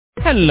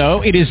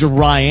Hello, it is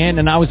Ryan,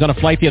 and I was on a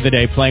flight the other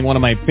day playing one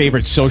of my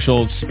favorite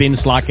social spin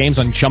slot games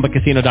on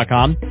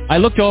ChumbaCasino.com. I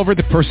looked over at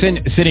the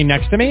person sitting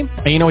next to me,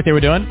 and you know what they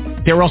were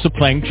doing? They were also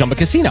playing Chumba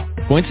Casino.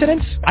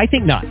 Coincidence? I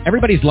think not.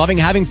 Everybody's loving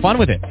having fun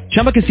with it.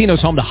 Chumba Casino is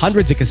home to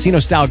hundreds of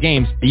casino-style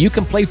games that you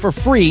can play for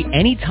free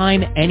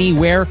anytime,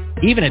 anywhere,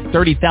 even at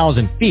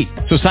 30,000 feet.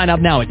 So sign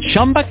up now at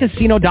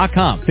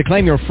ChumbaCasino.com to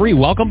claim your free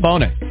welcome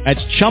bonus.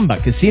 That's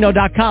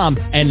ChumbaCasino.com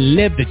and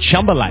live the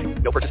Chumba life.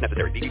 No purchase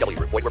necessary. VGW.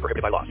 Void where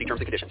prohibited by law. See terms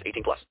and conditions.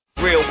 18+.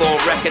 Real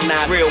gon'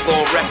 recognize, real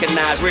gon'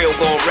 recognize, real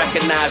gon'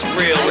 recognize,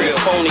 real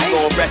phony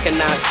gon'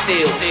 recognize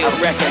still.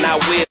 I reckon I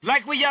will.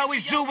 Like we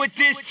always do at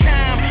this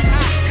time,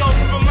 I go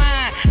for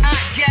mine. I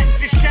got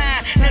to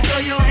shine. Now throw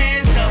your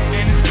hands up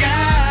in the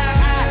sky.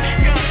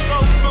 I go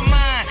for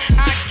mine.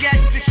 I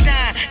got to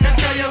shine. Now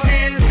throw your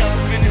hands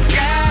up in the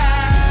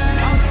sky.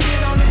 I'ma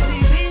get on the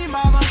TV,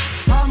 mama.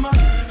 I'ma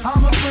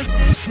put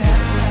this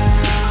down.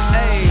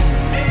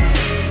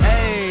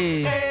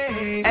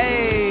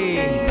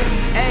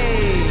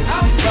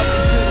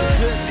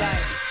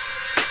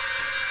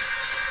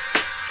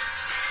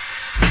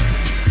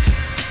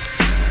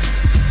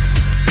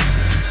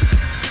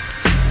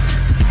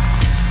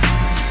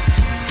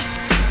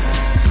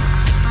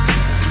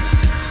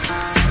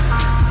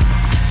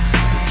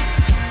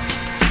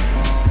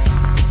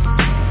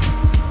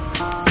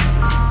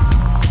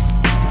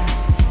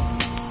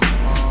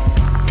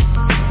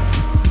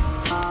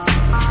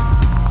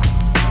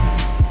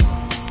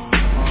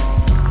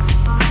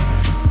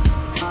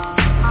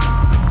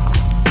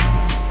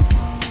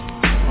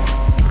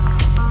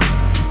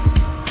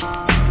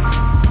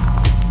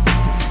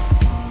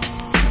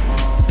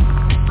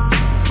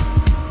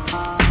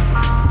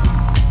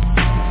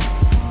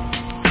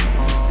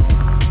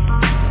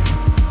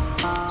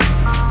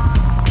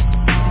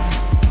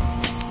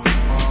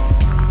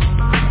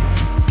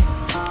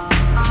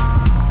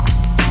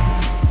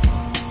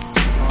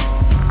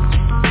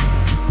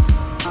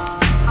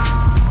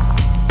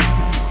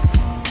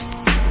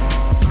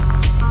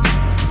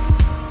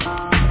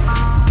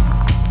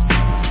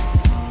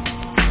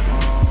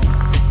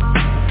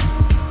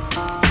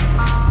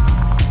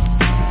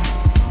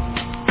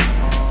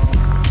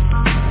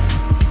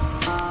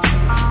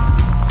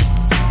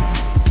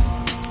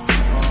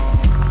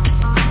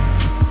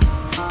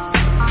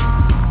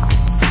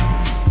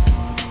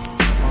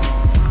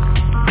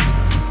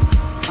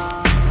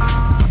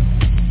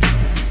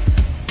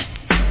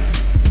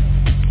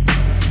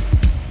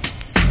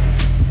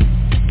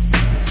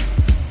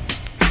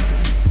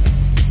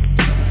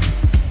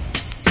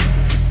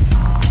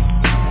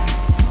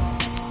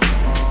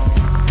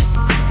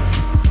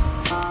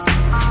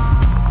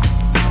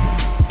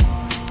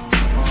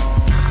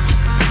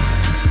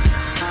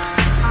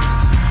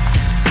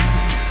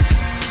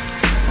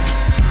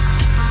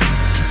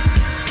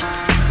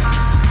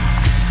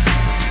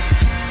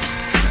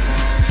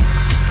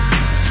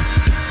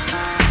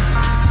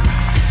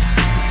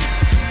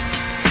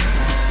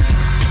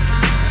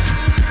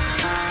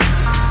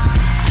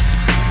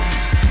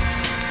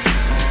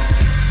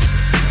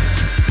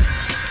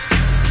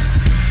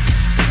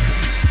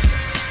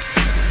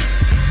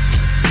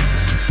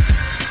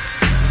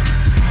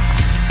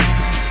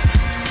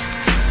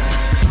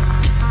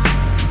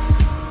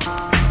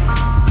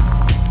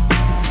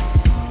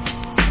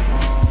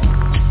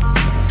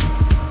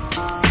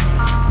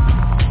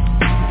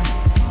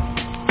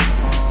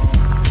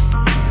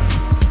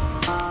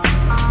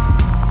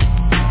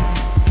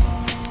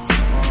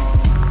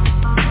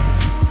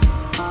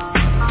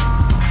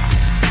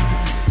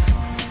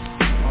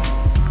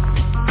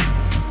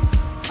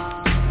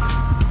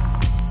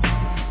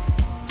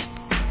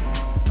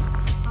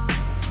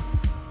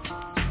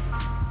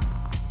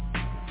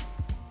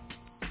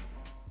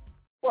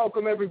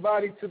 Welcome,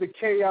 everybody, to the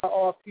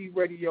KIRP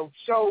Radio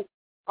Show.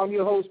 I'm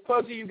your host,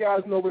 Pudgy. You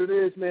guys know what it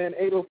is, man,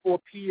 8:04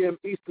 p.m.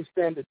 Eastern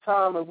Standard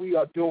Time, and we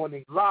are doing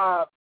it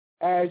live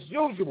as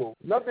usual.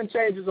 Nothing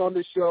changes on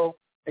this show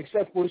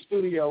except for the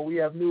studio. We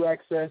have new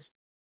access,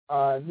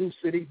 new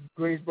city,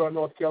 Greensboro,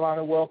 North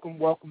Carolina.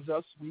 Welcomes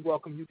us. We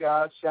welcome you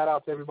guys. Shout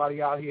out to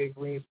everybody out here in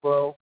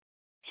Greensboro.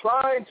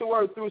 Trying to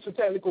work through some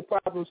technical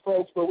problems,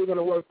 folks, but we're going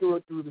to work through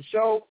it through the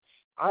show.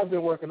 I've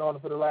been working on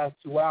it for the last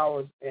 2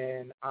 hours,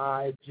 and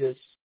I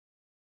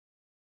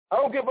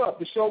don't give up.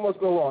 The show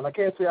must go on. I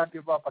can't say I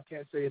give up. I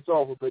can't say it's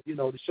over, but,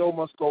 the show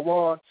must go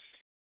on.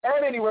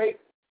 At any rate,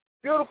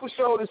 beautiful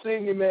show this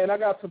evening, man. I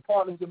got some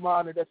partners of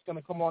mine that's going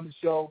to come on the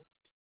show.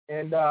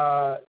 And,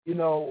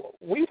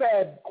 we've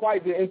had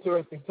quite the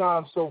interesting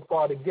time so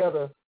far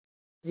together.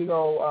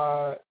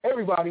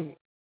 Everybody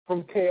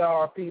from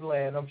KRP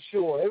land, I'm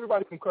sure,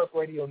 everybody from Kirk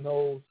Radio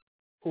knows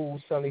who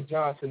Sonnie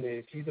Johnson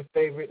is. She's a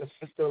favorite,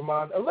 a sister of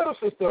mine, a little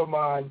sister of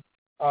mine,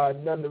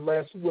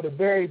 nonetheless, with a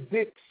very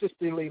big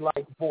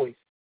sisterly-like voice.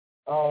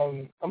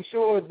 I'm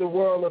sure the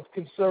world of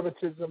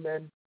conservatism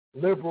and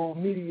liberal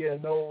media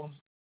knows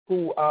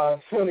who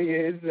Sonnie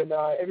is, and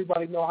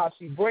everybody know how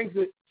she brings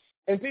it.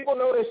 And people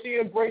know that she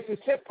embraces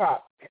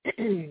hip-hop.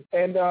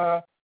 And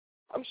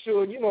I'm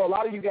sure, a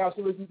lot of you guys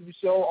who listen to the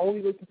show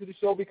only listen to the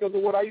show because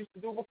of what I used to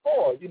do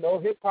before.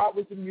 Hip-hop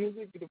was the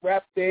music, the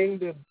rap thing,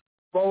 the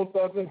Bone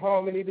Thugs and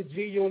Harmony, the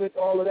G-Unit,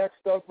 all of that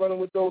stuff, running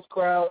with those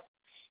crowds.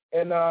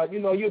 And,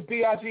 you're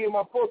B.I.G. in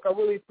my book. I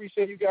really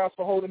appreciate you guys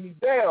for holding me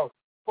down,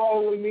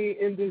 following me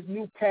in this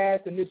new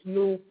path and this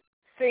new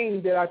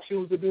thing that I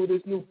choose to do,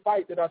 this new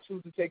fight that I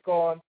choose to take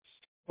on.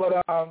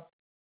 But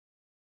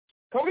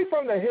coming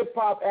from the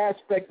hip-hop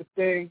aspect of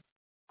things,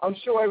 I'm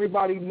sure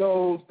everybody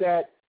knows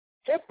that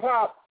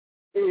hip-hop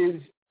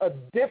is a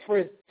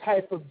different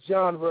type of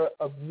genre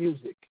of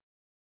music.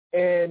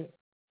 And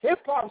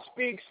hip-hop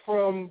speaks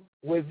from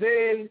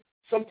within.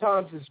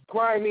 Sometimes it's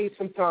grimy.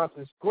 Sometimes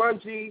it's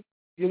grungy.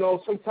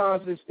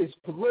 Sometimes it's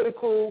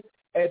political.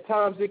 At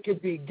times it can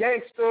be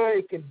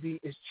gangster.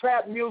 It's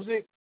trap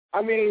music.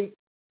 I mean,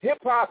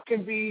 hip-hop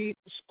can be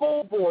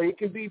schoolboy. It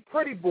can be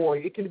pretty boy.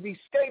 It can be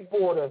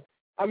skateboarder.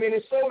 I mean,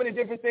 there's so many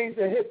different things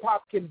that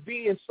hip-hop can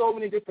be and so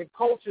many different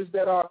cultures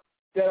that are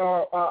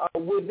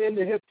within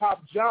the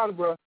hip-hop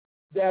genre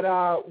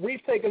that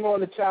we've taken on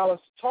the challenge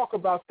to talk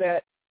about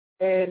that.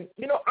 And,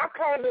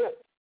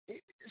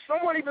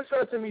 someone even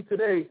said to me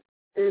today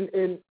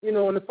in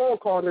the phone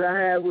call that I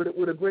had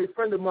with a great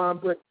friend of mine,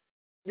 but,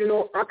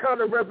 I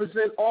kind of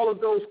represent all of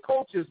those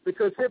cultures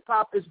because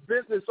hip-hop is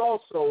business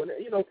also. And,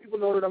 people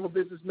know that I'm a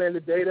businessman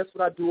today. That's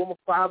what I do. I'm a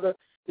father.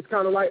 It's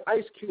kind of like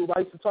Ice Cube. I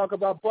used to talk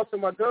about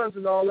busting my guns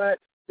and all that.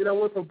 I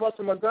went from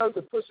busting my guns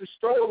to pushing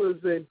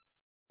strollers and,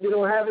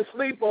 having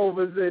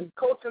sleepovers and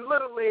coaching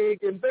Little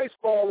League and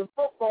baseball and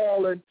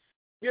football and,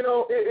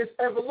 it's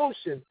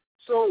evolution.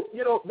 So,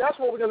 that's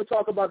what we're going to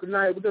talk about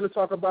tonight. We're going to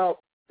talk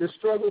about the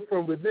struggle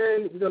from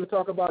within. We're going to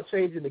talk about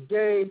changing the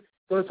game.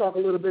 We're going to talk a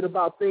little bit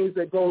about things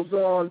that goes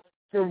on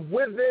from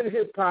within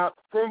hip-hop,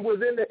 from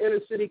within the inner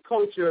city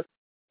culture.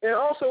 And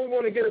also we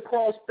want to get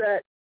across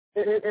that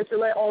and to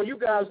let all you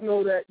guys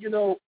know that,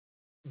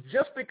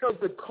 just because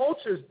the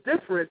culture is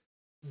different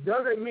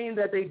doesn't mean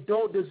that they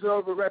don't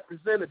deserve a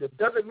representative,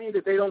 doesn't mean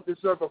that they don't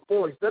deserve a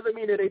voice, doesn't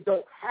mean that they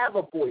don't have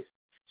a voice.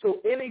 So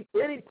any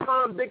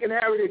Tom, Dick, and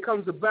Harry that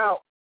comes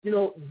about,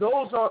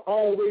 those are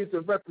always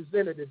the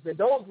representatives. And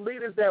those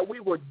leaders that we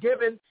were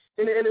given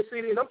in the inner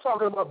city, and I'm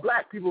talking about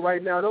black people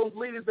right now, those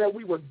leaders that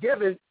we were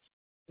given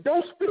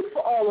don't speak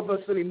for all of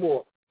us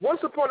anymore.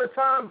 Once upon a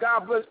time,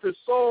 God bless their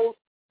souls,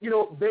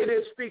 they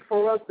didn't speak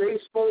for us. They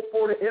spoke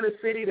for the inner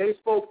city. They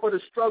spoke for the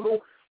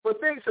struggle.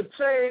 But things have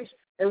changed,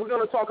 and we're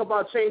going to talk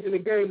about changing the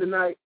game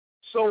tonight.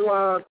 So,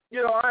 I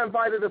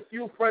invited a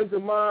few friends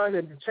of mine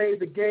and the Change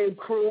the Game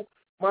crew.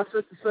 My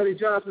sister, Sonnie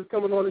Johnson's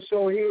coming on the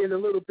show here in a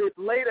little bit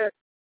later.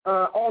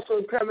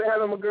 Also,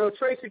 having my girl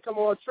Tracey come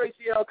on.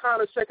 Tracey L.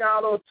 Connors. Check her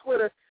out on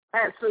Twitter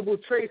at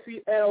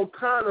Tracey L.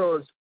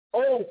 Connors.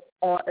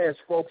 O-R-S,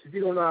 folks, if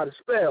you don't know how to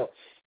spell.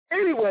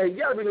 Anyway, you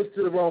got to be listening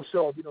to the wrong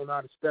show if you don't know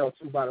how to spell,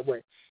 too, by the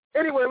way.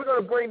 Anyway, we're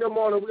going to bring them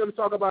on, and we're going to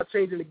talk about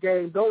changing the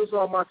game. Those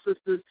are my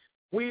sisters.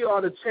 We are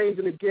the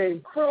Changing the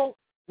Game crew.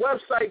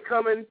 Website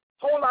coming.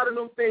 Whole lot of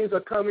new things are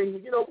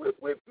coming.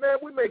 We're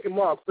making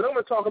marks. But I'm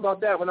going to talk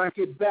about that when I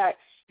get back.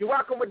 You're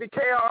rocking with the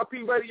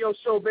KRP Radio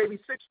Show, baby.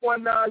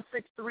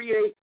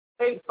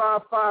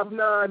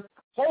 619-638-8559.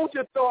 Hold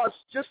your thoughts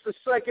just a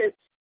second.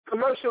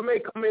 Commercial may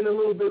come in a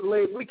little bit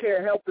late. We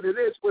can't help it. It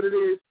is what it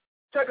is.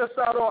 Check us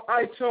out on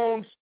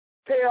iTunes,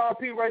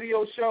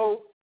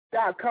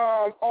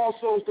 krpradioshow.com.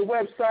 Also, is the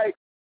website.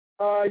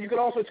 You can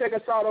also check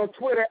us out on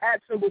Twitter at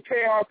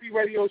 @KRP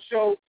Radio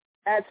Show,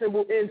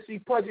 @NC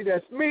Pudgy.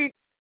 That's me.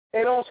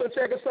 And also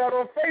check us out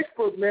on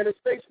Facebook, man. It's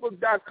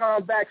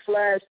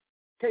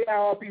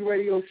facebook.com/KRP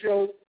Radio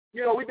Show.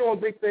 We're doing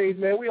big things,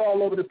 man. We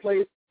all over the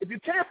place. If you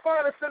can't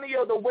find us any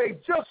other way,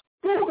 just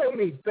Google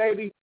me,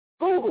 baby.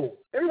 Google.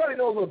 Everybody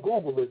knows what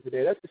Google is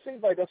today. It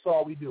seems like that's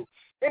all we do.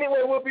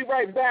 Anyway, we'll be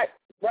right back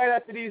right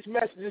after these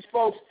messages,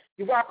 folks.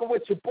 You're rocking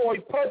with your boy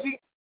Pudgy.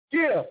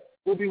 Yeah,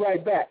 we'll be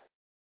right back.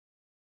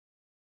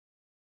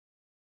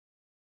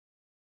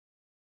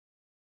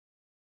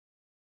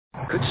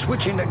 Could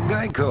switching to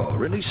Geico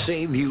really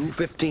save you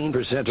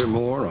 15% or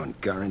more on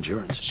car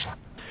insurance?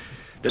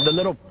 Did the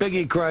little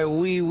piggy cry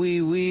wee,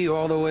 wee, wee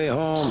all the way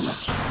home?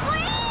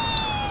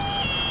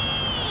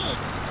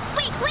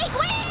 Wait!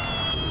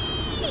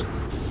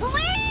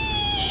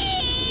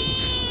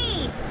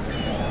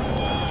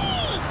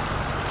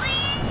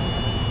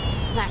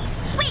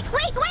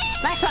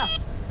 Maxwell!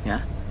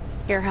 Yeah?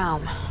 You're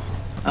home.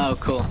 Oh,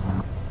 cool.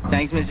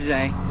 Thanks, Mrs.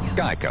 A.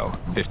 Geico.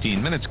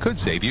 15 minutes could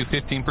save you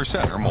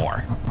 15% or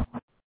more.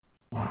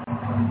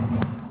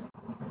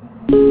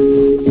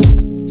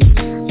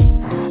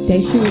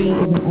 Desherie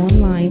is an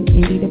online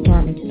indie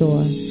department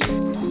store,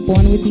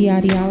 born with the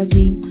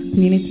ideology,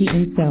 community,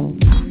 and self.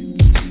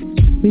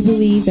 We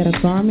believe that a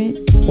garment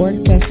or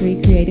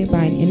accessory created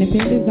by an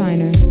independent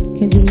designer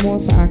can do more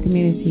for our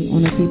community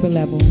on a deeper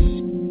level.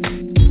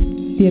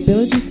 The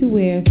ability to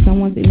wear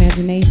someone's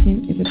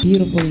imagination is a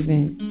beautiful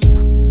event.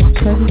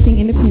 Purchasing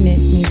independent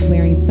means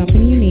wearing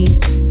something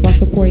unique while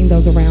supporting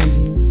those around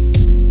you.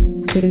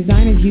 The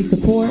designers you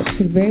support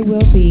could very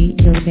well be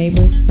your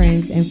neighbors,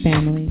 friends, and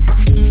family.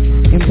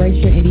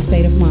 Embrace your indie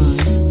state of mind.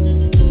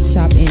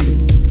 Shop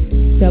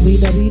Indie.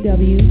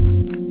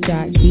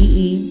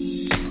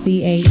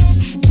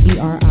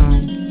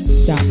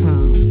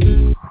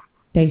 www.decheteri.com.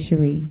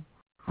 Desiree.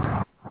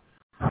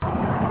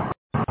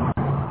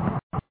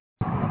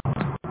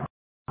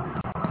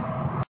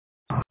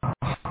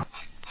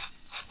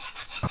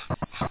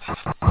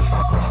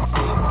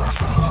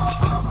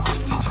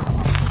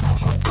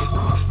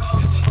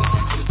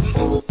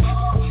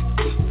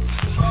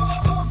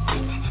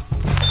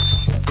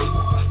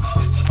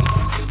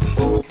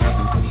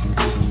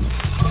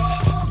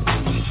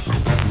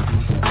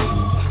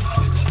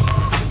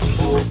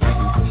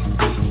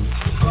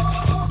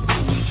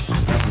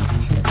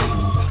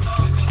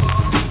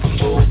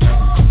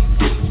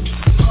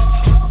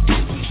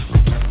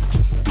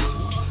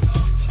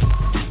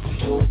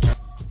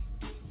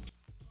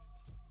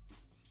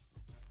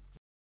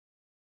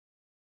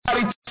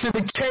 To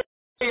the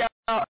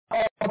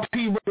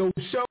KRP Radio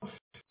Show.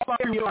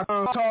 Talking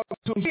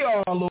to here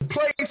all over the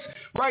place.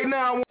 Right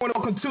now, I want to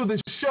welcome to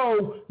the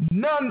show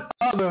none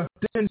other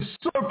than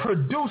super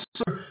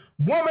producer,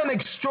 woman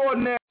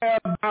extraordinaire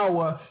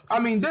hour. I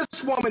mean, this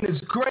woman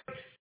is great.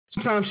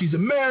 Sometimes she's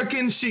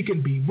American. She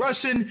can be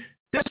Russian.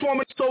 This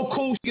woman's so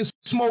cool she can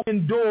smoke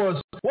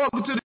indoors.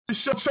 Welcome to the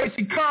show,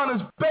 Tracey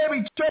Connors.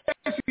 Baby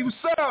Tracey, what's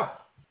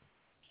up?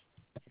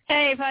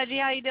 Hey, Pudgy,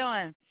 how you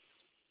doing?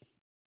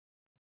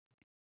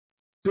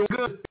 Doing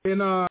good,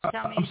 and I'm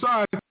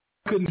sorry I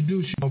couldn't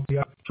introduce you.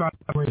 I tried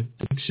to bring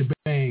the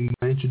shebang,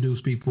 introduce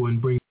people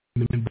and bring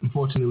them in.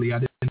 Unfortunately, I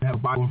didn't have a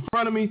Bible in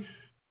front of me.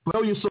 But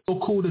oh, you're so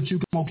cool that you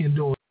can smoke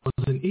indoors,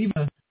 and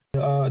even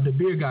the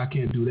beer guy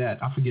can't do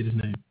that. I forget his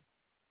name.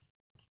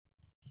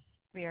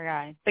 Beer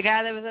guy, the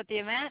guy that was at the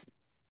event.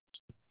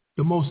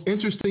 The most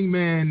interesting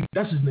man.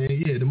 That's his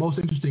name. Yeah, the most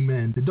interesting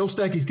man. The Dos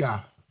Equis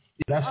guy.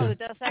 Yeah, that's him. The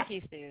Dos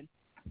Equis dude.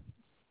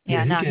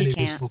 Yeah, no, he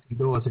can't. Smoke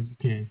indoors and you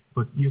can,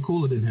 but you're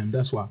cooler than him.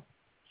 That's why.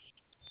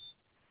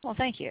 Well,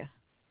 thank you.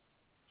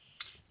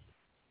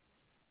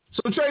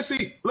 So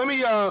Tracey, let me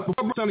before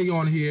I bring Sonnie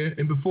on here,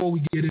 and before we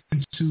get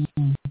into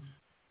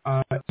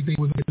anything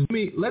we're going to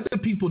do, let the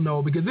people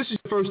know, because this is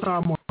your first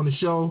time on the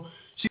show.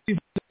 She's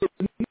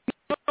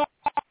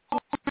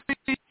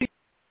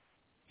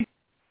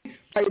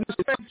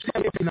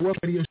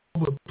radio show,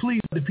 but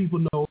please let the people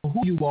know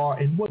who you are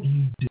and what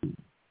you do.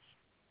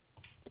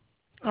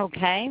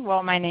 Okay,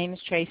 well, my name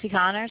is Tracey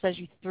Connors. As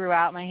you threw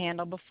out my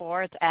handle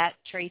before, it's at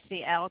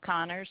Tracey L.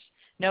 Connors.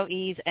 No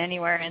E's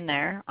anywhere in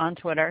there on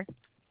Twitter.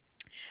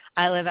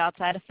 I live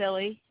outside of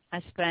Philly.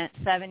 I spent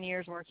 7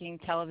 years working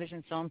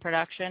television film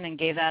production and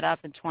gave that up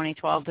in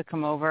 2012 to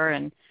come over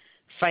and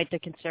fight the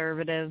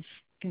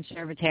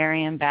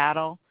conservatarian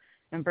battle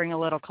and bring a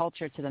little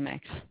culture to the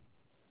mix.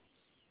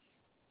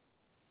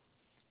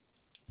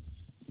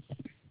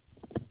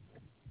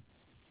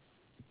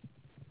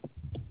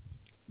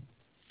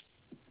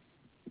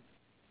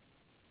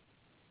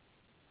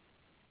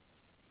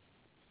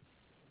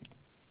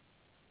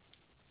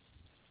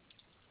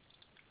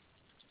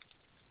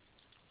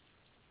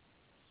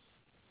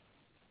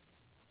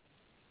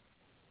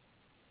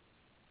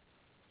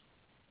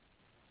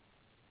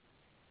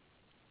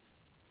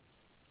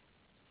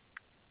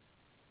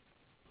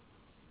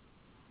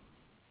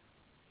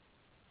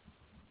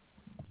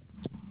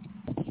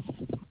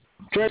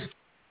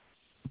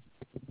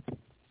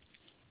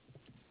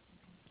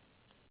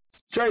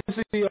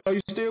 Tracey, are you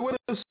still with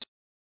us?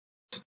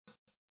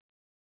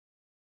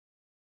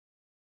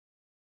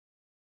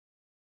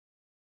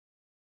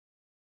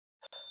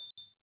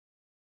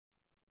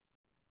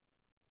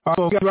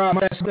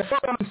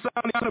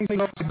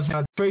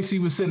 Tracey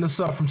was setting us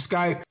up from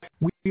Skype.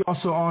 We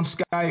also on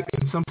Skype,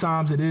 and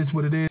sometimes it is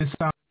what it is,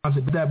 sometimes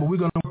it's that, but we're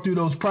going to work through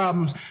those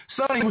problems.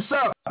 Sonnie, what's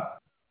up?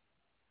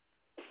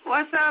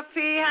 What's up,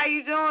 P? How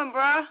you doing,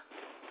 bro?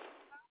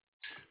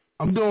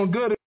 I'm doing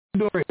good. I'm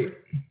doing great.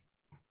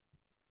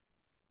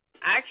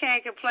 I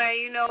can't complain.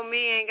 You know me,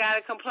 ain't got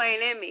a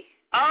complaint in me.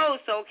 Oh,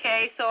 it's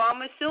okay. So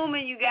I'm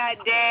assuming you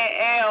got dead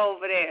air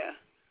over there.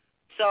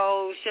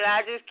 So should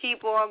I just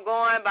keep on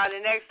going? By the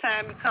next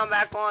time you come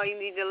back on, you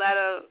need to let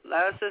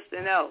our sister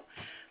know.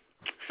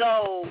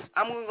 So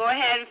I'm going to go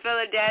ahead and fill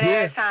a dead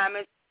air time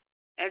and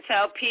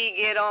tell P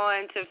get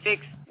on to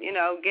fix,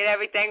 get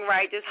everything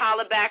right. Just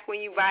holler back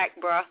when you back,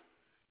 bro.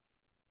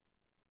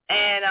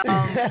 And,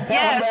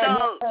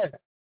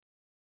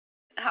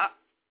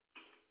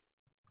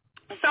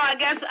 so I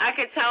guess I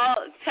could tell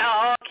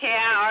all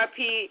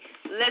KIRP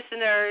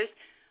listeners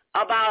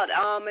about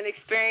an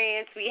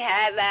experience we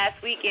had last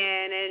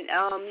weekend, and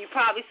you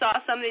probably saw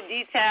some of the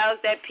details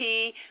that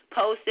P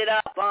posted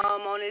up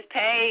on his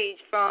page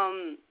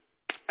from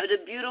the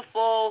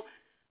beautiful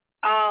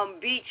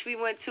beach we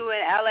went to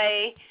in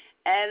LA,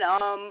 and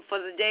for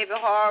the David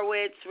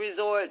Horowitz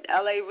Resort,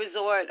 LA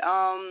Resort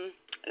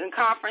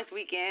conference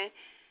weekend.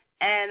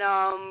 And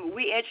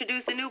we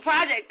introduced a new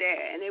project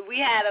there, and we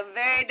had a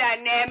very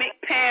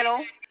dynamic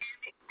panel,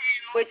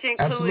 which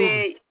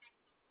included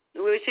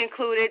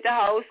the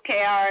host,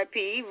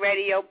 KRP,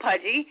 Radio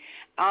Pudgy,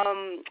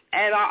 and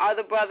our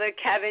other brother,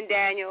 Kevin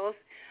Daniels.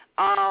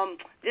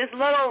 Just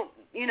little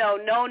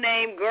No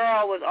Name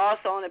Girl was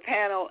also on the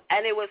panel,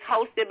 and it was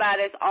hosted by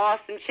this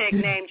awesome chick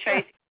named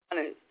Tracey.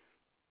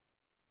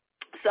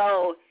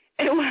 So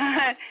it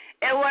was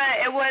a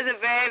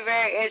very,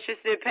 very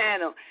interesting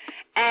panel.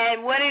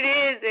 And what it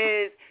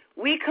is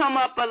we come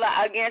up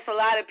against a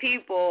lot of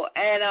people,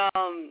 and I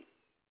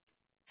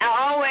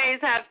always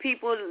have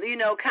people,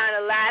 kind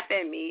of laugh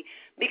at me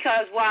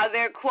because while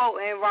they're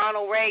quoting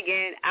Ronald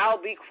Reagan,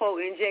 I'll be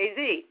quoting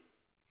Jay-Z.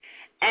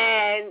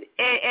 And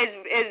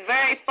it's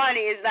very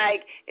funny. It's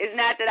like, it's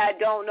not that I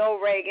don't know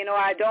Reagan or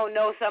I don't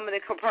know some of the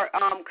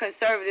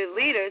conservative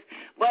leaders,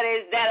 but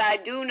it's that I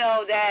do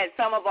know that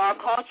some of our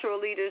cultural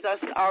leaders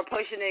are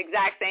pushing the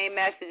exact same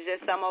message that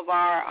some of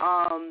our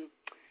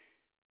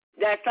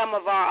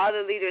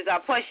other leaders are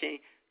pushing.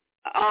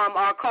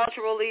 Our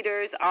cultural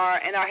leaders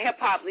and our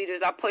hip-hop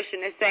leaders are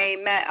pushing the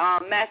same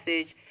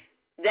message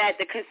that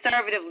the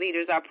conservative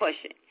leaders are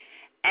pushing.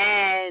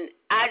 And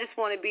I just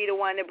want to be the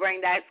one to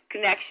bring that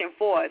connection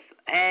forth.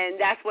 And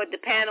that's what the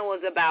panel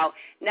was about.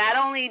 Not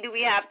only do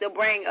we have to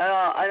bring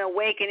an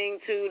awakening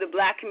to the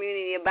black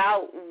community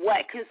about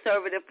what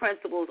conservative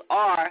principles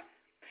are,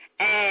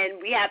 and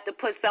we have to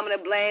put some of the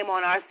blame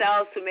on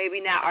ourselves for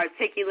maybe not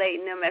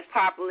articulating them as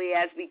properly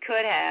as we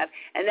could have,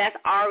 and that's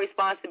our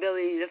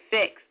responsibility to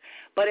fix.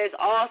 But it's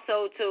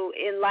also to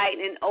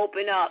enlighten and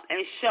open up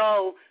and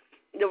show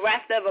the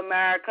rest of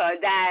America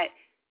that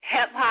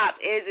hip-hop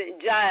isn't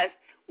just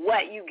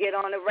what you get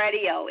on the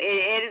radio.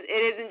 It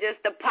isn't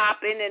just the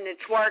popping and the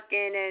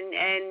twerking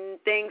and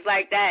things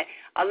like that.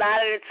 A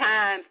lot of the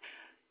times,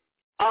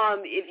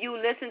 if you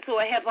listen to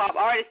a hip-hop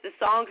artist, the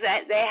songs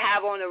that they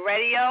have on the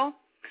radio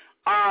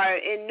are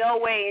in no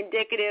way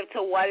indicative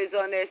to what is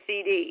on their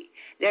CD.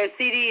 Their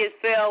CD is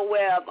filled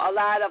with a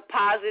lot of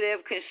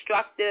positive,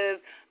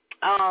 constructive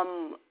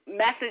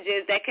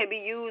messages that can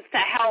be used to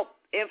help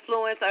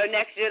influence our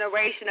next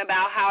generation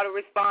about how to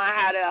respond,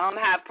 how to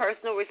have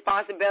personal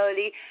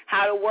responsibility,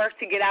 how to work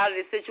to get out of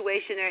the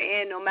situation they're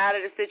in, no matter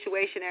the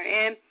situation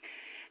they're in.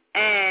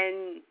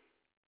 And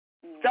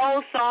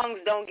those songs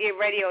don't get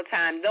radio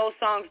time. Those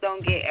songs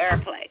don't get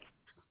airplay.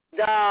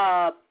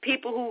 The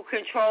people who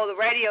control the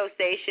radio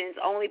stations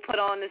only put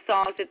on the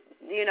songs that,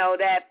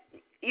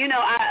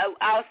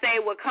 I'll say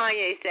what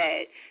Kanye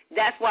said.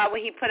 That's why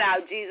when he put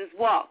out Jesus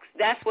Walks,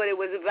 that's what it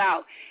was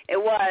about. It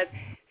was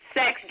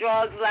sex,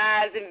 drugs,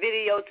 lies, and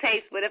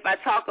videotapes, but if I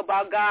talk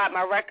about God,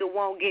 my record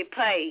won't get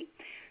played.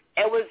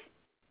 It was,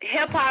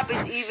 hip-hop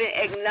is even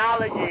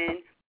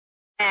acknowledging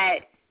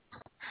that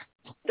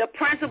the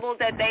principles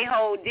that they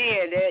hold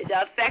dear,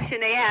 the affection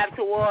they have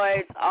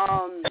towards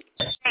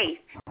faith,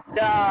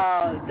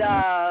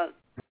 the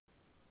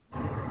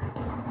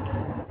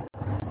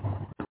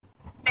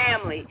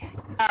family,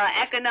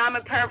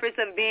 economic purpose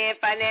of being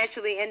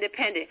financially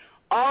independent.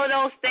 All of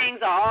those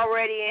things are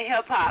already in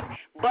hip-hop,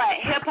 but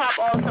hip-hop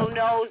also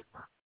knows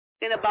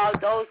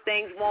about those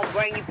things won't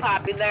bring you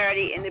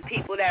popularity in the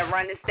people that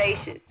run the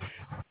stations.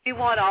 We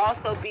want to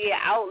also be an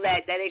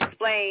outlet that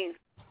explains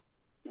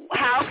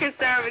how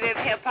conservative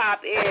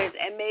hip-hop is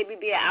and maybe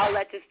be an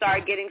outlet to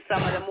start getting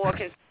some of the more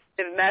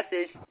conservative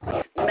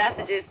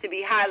messages to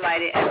be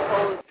highlighted as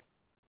opposed to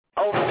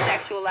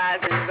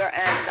over-sexualized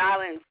and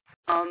violence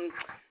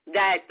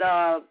that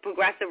the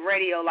progressive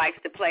radio likes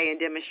to play and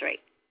demonstrate.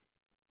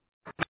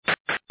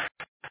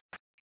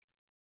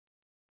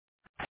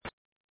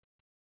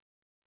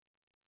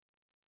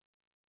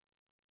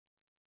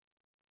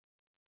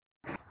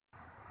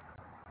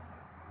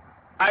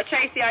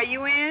 Tracey, are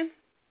you in?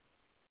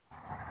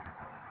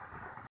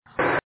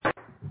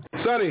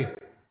 Sonnie.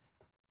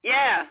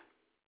 Yeah.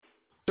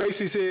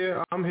 Tracey's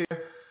here. I'm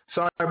here.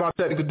 Sorry about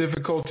technical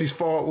difficulties.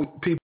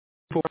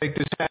 People make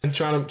this happen.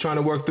 Trying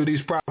to work through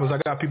these problems. I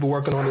got people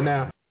working on it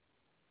now.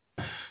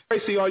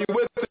 Tracey, are you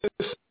with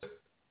us?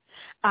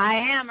 I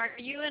am. Are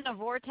you in a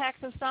vortex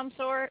of some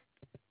sort?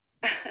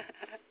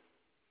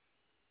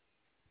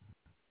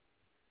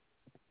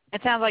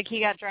 It sounds like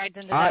he got dragged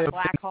into that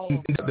black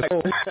hole.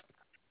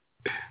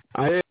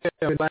 I am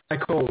in a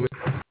black hole.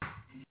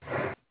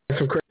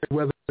 Some crazy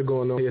weather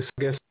going on here, so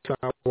I guess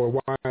our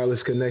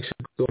wireless connection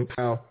is going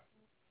out.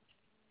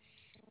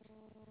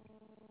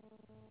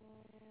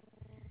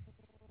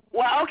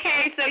 Well,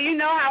 okay, so you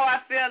know how I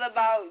feel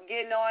about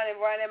getting on and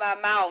running my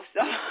mouth.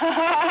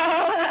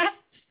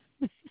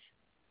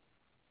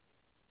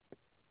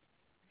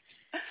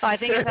 So I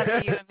think it's up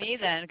to you and me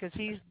then, because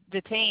he's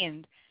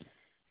detained.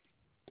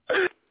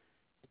 Well,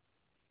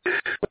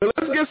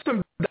 let's get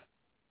some.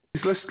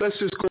 Let's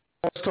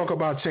talk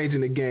about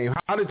changing the game.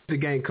 How did the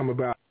game come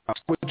about?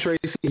 With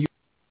Tracey.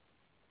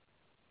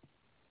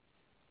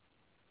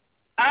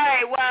 All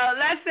right. Well,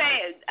 let's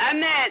say I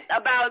met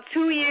about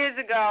 2 years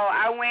ago.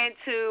 I went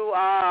to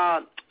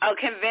a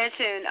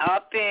convention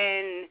up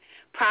in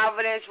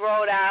Providence,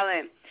 Rhode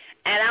Island,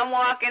 and I'm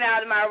walking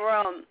out of my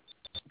room,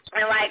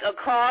 and like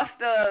across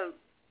the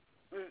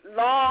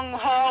long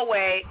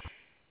hallway,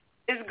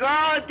 this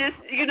girl just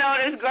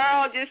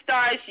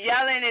starts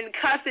yelling and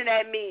cussing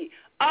at me.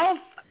 Oh,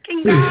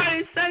 fucking God,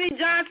 it's Sonnie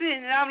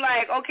Johnson. And I'm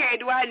like, okay,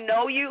 do I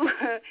know you?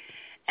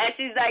 And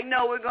she's like,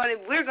 no, we're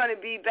gonna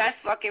be best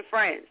fucking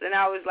friends. And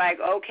I was like,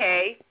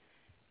 okay.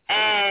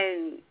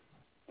 And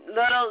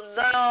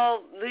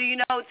little,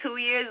 2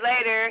 years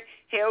later,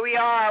 here we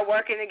are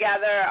working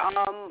together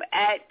on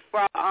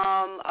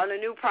a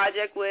new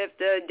project with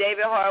the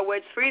David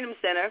Horowitz Freedom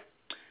Center.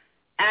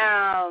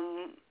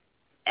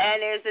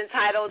 And it's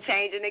entitled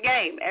Changing the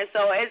Game. And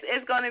so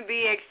it's going to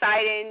be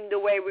exciting the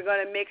way we're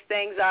going to mix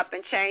things up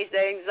and change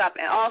things up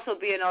and also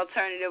be an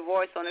alternative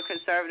voice on the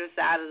conservative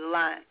side of the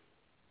line.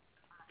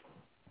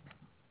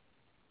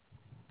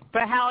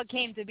 But how it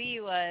came to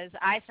be was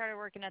I started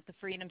working at the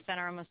Freedom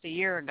Center almost a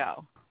year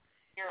ago.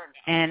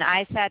 And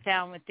I sat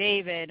down with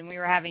David, and we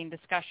were having a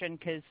discussion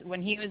because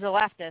when he was a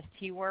leftist,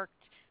 he worked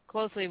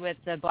closely with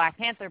the Black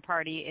Panther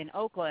Party in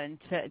Oakland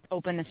to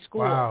open a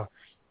school. Wow.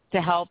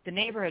 To help the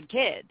neighborhood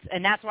kids.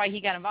 And that's why he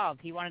got involved.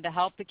 He wanted to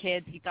help the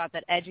kids. He thought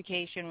that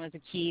education was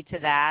a key to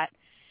that.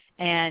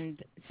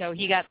 And so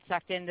he got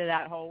sucked into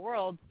that whole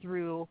world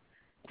through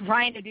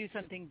trying to do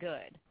something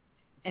good.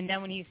 And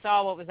then when he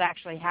saw what was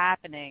actually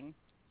happening,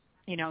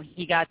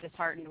 he got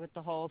disheartened with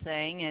the whole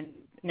thing. And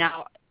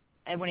now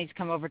when he's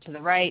come over to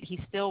the right, he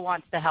still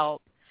wants to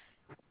help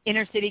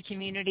inner city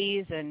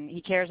communities, and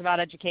he cares about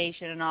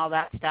education and all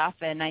that stuff.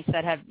 And I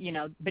said,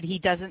 but he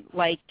doesn't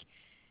like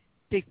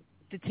the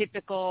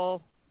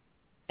typical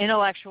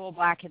intellectual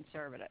black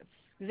conservatives.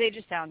 They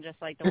just sound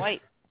just like the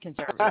white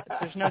conservatives.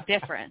 There's no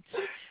difference.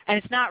 And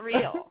it's not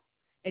real.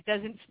 It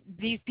doesn't,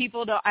 these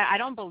people I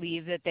don't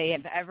believe that they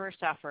have ever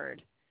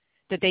suffered,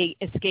 that they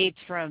escaped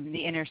from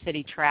the inner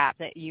city trap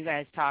that you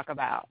guys talk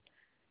about.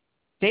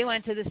 They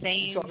went to the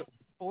same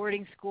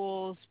boarding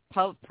schools,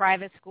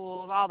 private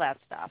schools, all that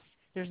stuff.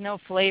 There's no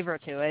flavor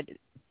to it.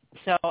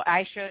 So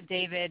I showed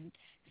David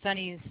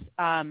Sonnie's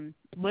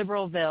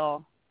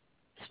Liberalville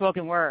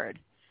spoken word.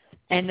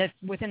 And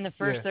within the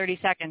first 30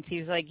 seconds, he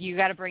was like, you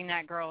got to bring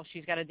that girl.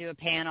 She's got to do a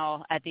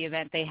panel at the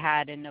event they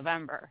had in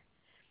November.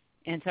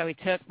 And so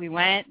we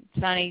went,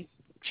 Sonnie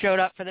showed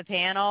up for the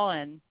panel,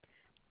 and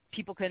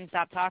people couldn't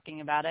stop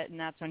talking about it. And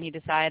that's when he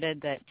decided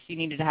that she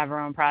needed to have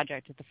her own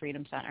project at the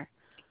Freedom Center.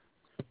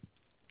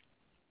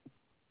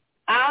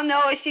 I don't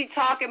know what she's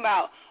talking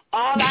about.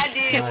 All I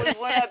did was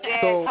went up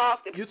there and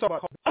talked to you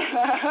talk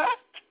about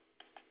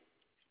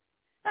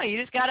No, you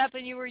just got up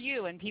and you were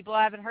you, and people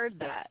haven't heard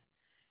that.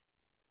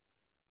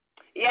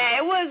 Yeah,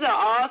 it was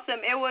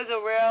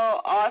a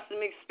real awesome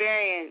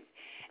experience.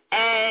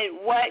 And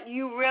what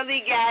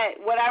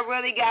I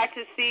really got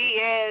to see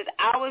is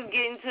I was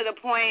getting to the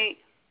point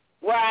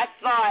where I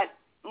thought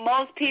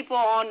most people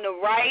on the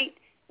right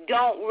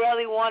don't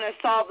really want to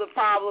solve the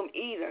problem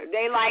either.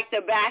 They like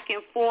the back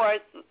and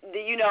forth,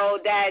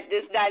 that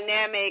this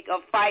dynamic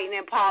of fighting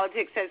in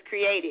politics has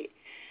created.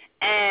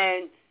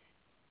 And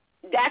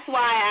that's why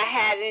I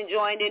hadn't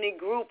joined any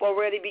group or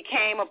really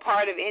became a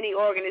part of any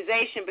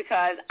organization,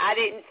 because I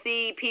didn't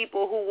see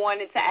people who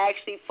wanted to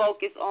actually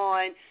focus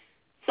on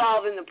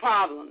solving the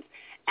problems.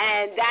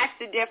 And that's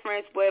the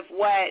difference with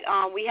what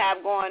we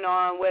have going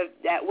on with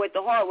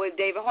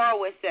David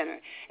Horowitz Center,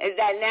 is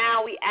that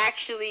now we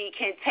actually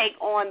can take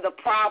on the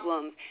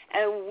problems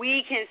and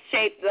we can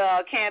shape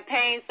the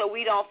campaign so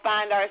we don't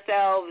find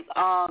ourselves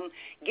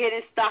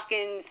getting stuck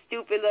in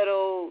stupid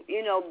little,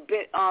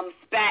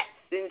 spats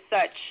and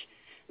such,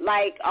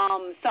 like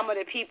some of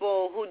the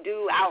people who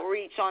do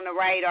outreach on the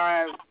right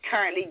are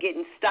currently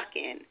getting stuck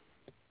in.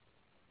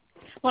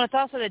 Well, it's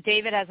also that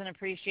David has an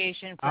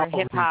appreciation for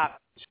hip-hop.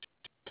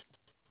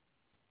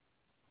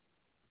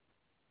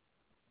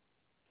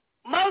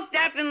 Most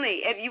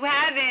definitely. If you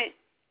haven't,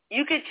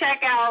 you can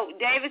check out,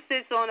 David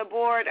sits on the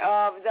board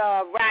of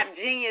the Rap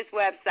Genius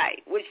website,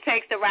 which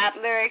takes the rap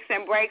lyrics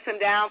and breaks them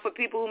down for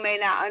people who may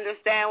not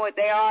understand what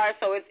they are.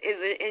 So it's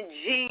an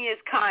ingenious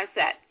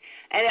concept.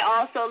 And it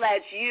also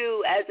lets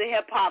you, as a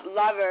hip-hop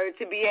lover,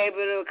 to be able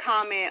to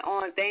comment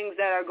on things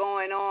that are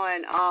going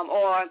on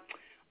or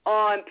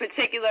on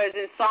particulars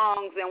in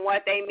songs and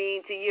what they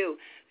mean to you.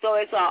 So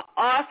it's an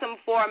awesome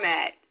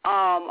format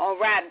on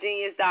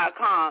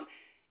rapgenius.com.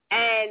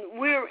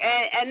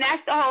 And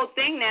that's the whole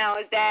thing now,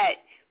 is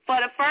that for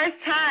the first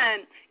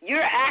time,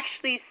 you're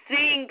actually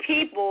seeing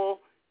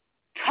people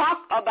talk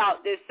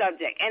about this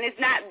subject, and it's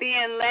not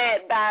being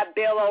led by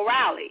Bill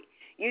O'Reilly.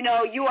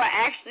 You are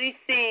actually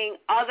seeing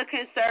other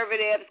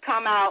conservatives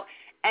come out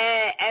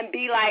and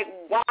be like,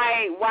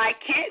 why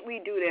can't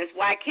we do this?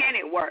 Why can't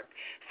it work?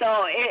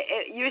 So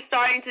you're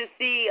starting to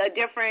see a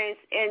difference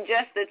in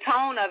just the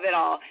tone of it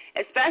all,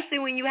 especially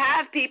when you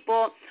have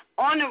people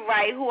on the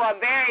right who are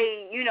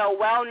very,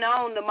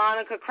 well-known, the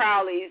Monica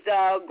Crowleys,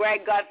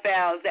 Greg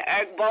Gutfelds, the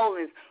Eric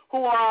Bolins,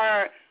 who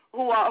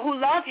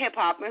love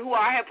hip-hop and who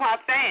are hip-hop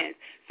fans.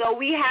 So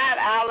we have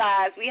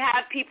allies. We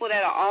have people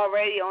that are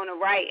already on the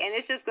right, and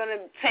it's just going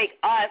to take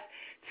us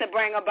to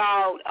bring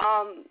about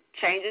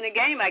changing the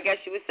game, I guess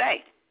you would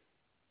say.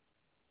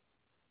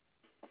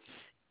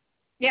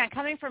 Yeah,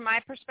 coming from my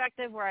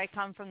perspective, where I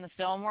come from the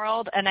film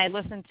world, and I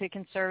listen to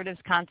conservatives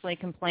constantly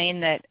complain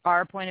that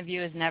our point of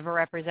view is never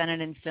represented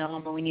in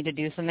film and we need to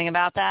do something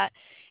about that,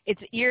 it's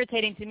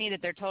irritating to me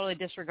that they're totally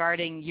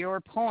disregarding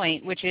your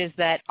point, which is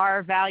that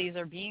our values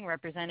are being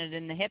represented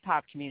in the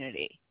hip-hop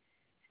community,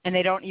 and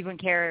they don't even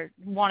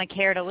want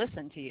to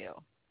listen to you.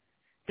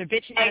 They're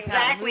bitching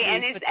about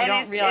movies, but they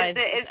don't realize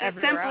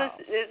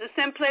it's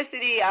the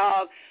simplicity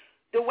of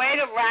the way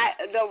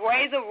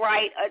the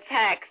right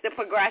attacks the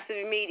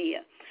progressive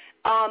media.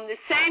 The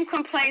same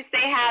complaints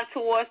they have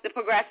towards the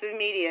progressive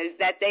media is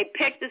that they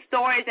pick the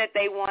stories that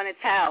they want to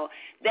tell.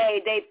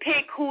 They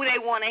pick who they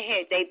want to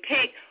hit. They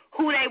pick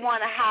who they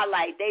want to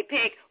highlight. They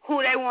pick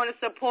who they want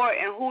to support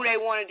and who they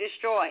want to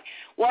destroy.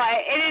 Well,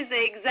 it is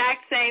the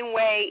exact same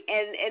way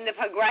in the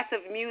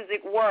progressive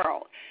music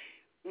world.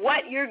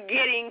 What you're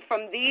getting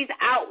from these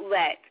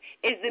outlets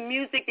is the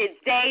music that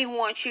they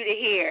want you to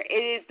hear.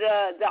 It is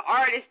the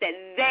artist that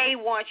they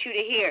want you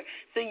to hear.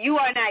 So you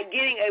are not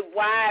getting a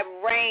wide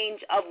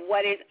range of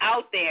what is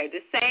out there.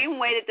 The same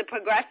way that the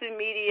progressive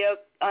media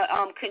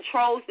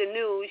controls the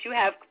news, you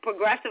have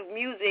progressive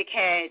music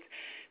heads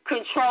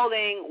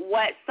controlling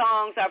what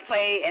songs are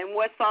played and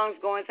what songs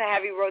go into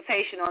heavy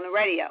rotation on the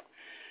radio.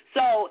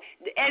 So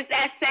it's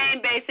that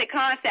same basic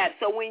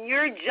concept. So when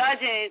you're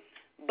judging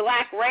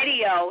black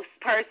radio,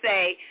 per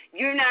se,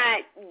 you're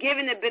not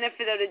giving the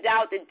benefit of the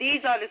doubt that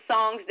these are the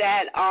songs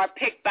that are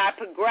picked by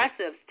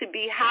progressives to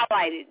be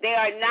highlighted. They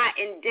are not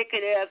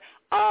indicative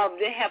of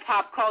the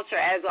hip-hop culture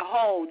as a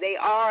whole. They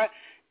are,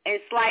 in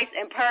slice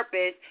and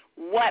purpose,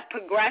 what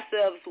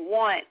progressives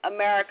want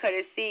America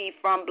to see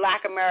from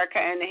black America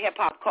and the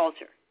hip-hop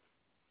culture.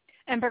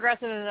 And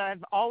progressives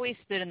have always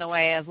stood in the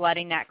way of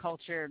letting that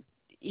culture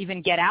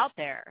even get out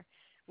there.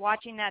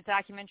 Watching that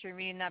documentary,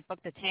 reading that book,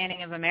 The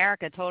Tanning of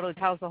America, totally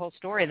tells the whole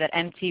story that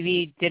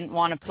MTV didn't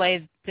want to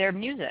play their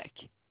music.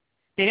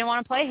 They didn't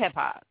want to play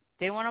hip-hop.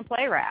 They didn't want to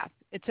play rap.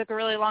 It took a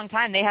really long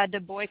time. They had to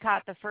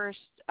boycott the first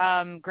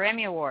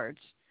Grammy Awards.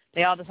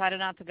 They all decided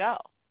not to go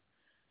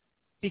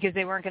because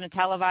they weren't going to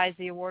televise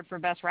the award for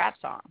Best Rap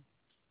Song.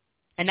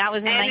 And that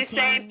was in And the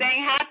same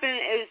thing happened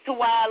as to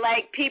why,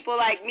 people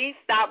like me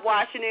stopped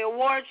watching the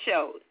award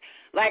shows.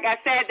 Like I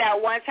said,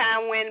 that one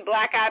time when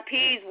Black Eyed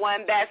Peas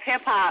won Best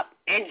Hip Hop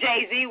and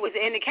Jay-Z was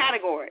in the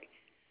category.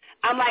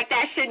 I'm like,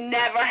 that should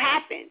never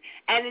happen.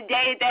 And the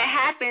day that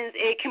happens,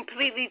 it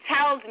completely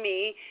tells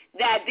me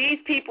that these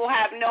people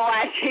have no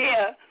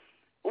idea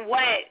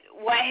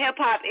what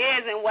hip-hop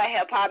is and what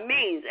hip-hop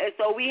means. And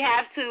so we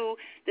have to,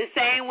 the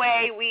same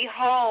way we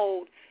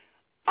hold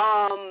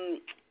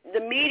the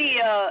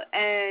media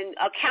and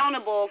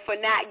accountable for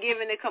not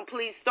giving the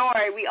complete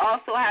story, we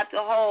also have to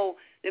hold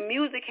the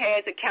music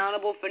heads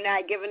accountable for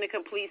not giving the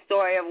complete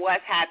story of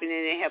what's happening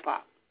in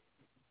hip-hop.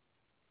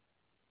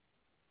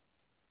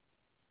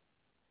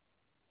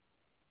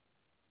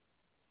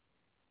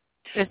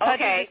 Is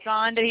Pudgy just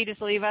gone? Did he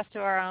just leave us to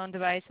our own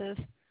devices?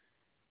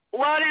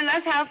 Well, then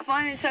let's have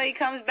fun until he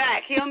comes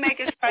back. He'll make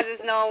his presence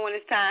known when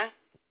it's time.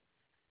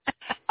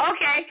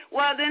 Okay,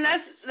 well, then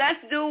let's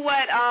do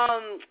what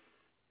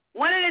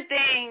one of the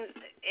things,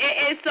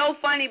 it's so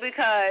funny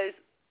because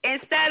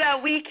instead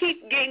of, we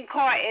keep getting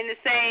caught in the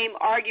same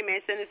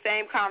arguments and the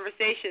same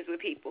conversations with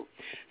people.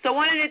 So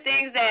one of the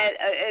things that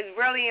is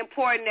really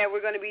important that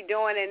we're going to be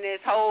doing in this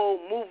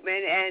whole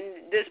movement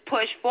and this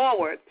push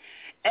forward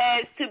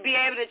is to be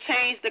able to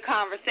change the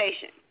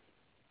conversation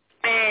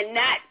and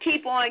not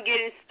keep on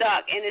getting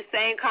stuck in the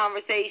same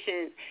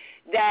conversations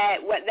that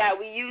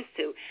we used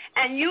to.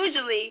 And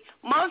usually,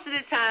 most of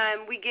the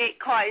time, we get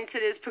caught into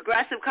this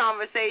progressive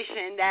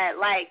conversation that,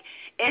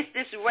 it's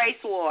this race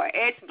war.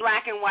 It's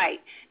black and white.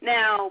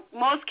 Now,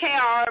 most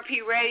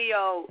KRP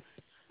radio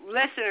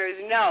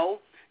listeners know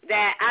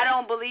that I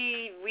don't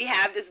believe we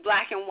have this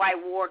black and white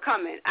war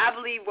coming. I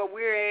believe what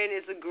we're in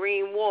is a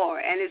green war,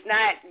 and it's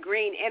not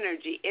green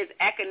energy. It's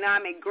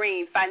economic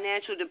green,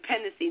 financial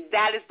dependency.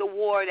 That is the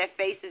war that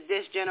faces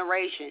this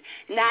generation,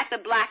 not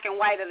the black and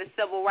white of the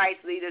civil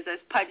rights leaders,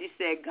 as Pudgy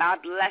said.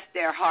 God bless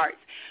their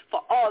hearts for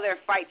all their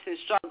fights and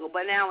struggle.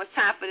 But now it's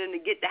time for them to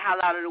get the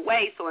hell out of the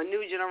way so a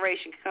new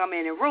generation can come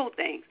in and rule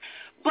things.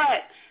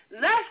 But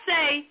let's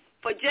say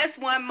for just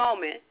one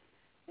moment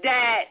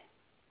that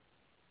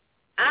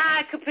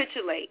I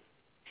capitulate,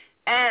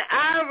 and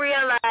I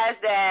realize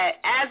that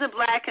as a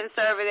black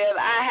conservative,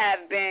 I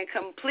have been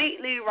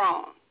completely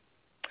wrong.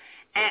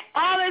 And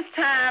all this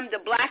time, the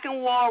black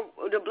and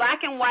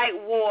white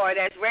war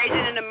that's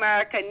raging in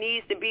America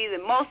needs to be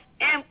the most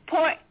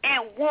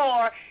important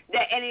war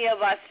that any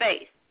of us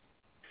face.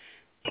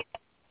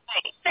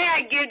 Say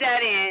I give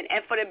that in,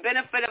 and for the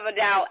benefit of a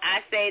doubt,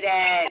 I say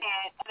that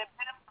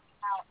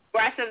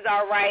progressives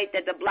are right,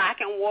 that the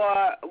black and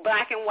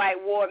white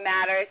war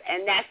matters,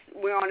 and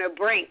we're on the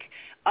brink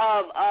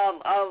of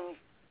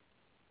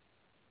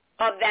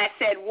that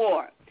said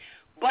war.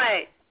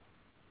 But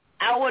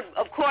I would,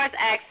 of course,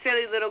 ask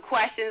silly little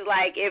questions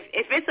like, if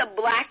it's a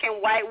black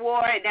and white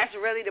war and that's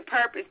really the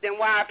purpose, then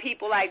why are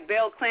people like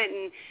Bill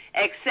Clinton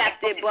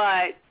accepted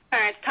but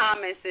Clarence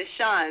Thomas is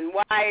shunned?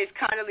 Why is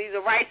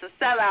Condoleezza Rice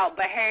a sellout,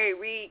 but Harry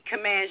Reid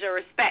commands your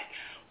respect?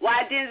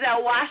 Why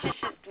Denzel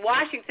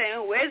Washington,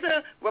 who is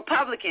a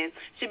Republican,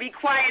 should be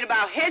quiet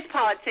about his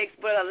politics,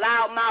 but a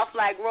loud mouth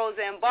like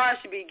Roseanne Barr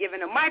should be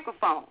given a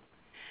microphone?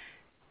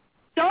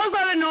 Those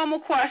are the normal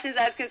questions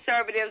as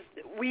conservatives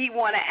we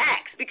want to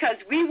ask, because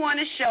we want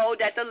to show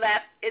that the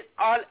left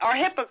are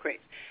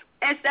hypocrites,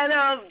 instead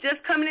of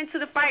just coming into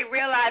the fight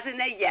realizing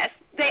that, yes,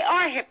 they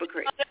are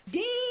hypocrites.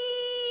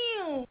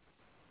 Damn!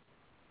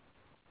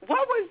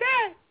 What was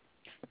that?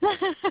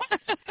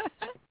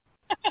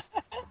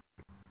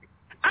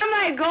 I'm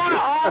like going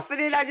off, and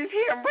then I just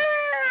hear,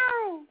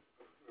 Meow.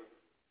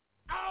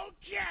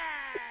 Okay.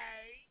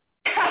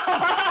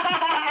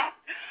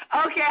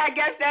 Okay, I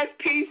guess that's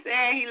P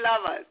saying he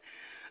love us.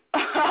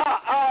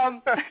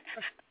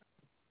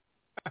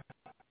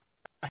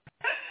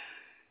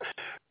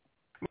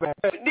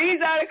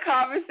 These are the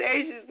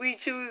conversations we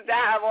choose to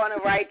have on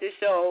the right to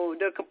show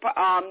the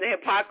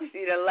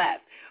hypocrisy to the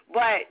left.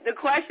 But the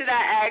question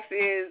I ask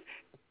is,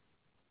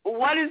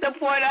 what is the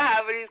point of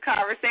having these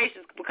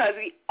conversations? Because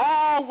we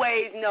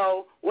always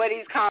know where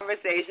these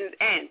conversations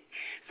end.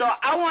 So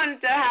I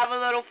wanted to have a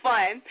little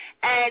fun,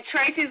 and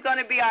Tracey's going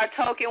to be our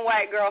token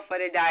white girl for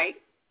the night.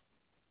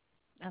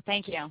 Oh,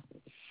 thank you.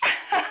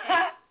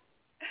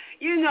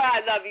 You know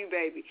I love you,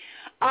 baby.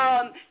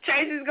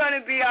 Tracey's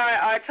going to be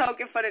our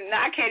token for the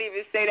night. I can't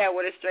even say that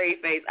with a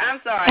straight face. I'm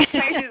sorry.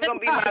 Tracey's going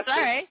to be my sister.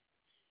 Sorry.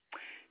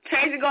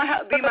 Tracey's going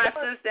to be my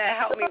sister and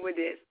help me with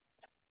this.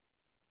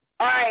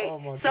 All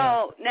right,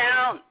 so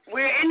now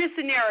we're in the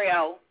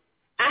scenario.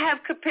 I have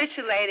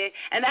capitulated,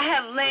 and I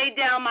have laid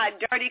down my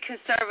dirty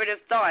conservative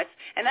thoughts,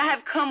 and I have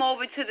come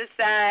over to the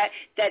side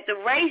that the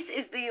race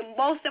is the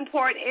most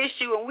important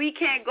issue, and we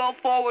can't go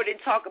forward and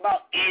talk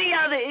about any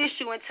other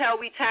issue until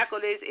we tackle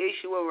this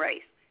issue of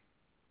race.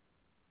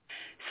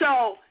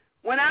 So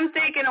when I'm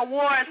thinking a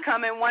war is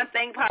coming, one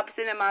thing pops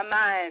into my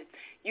mind.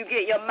 You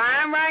get your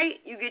mind right,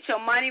 you get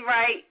your money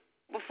right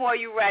before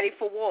you're ready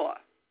for war.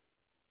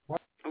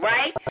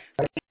 Right?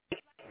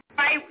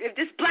 Right? If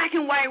this black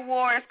and white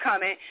war is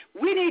coming,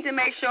 we need to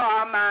make sure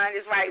our mind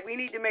is right. We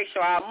need to make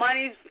sure our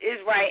money is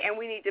right, and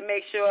we need to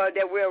make sure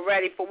that we're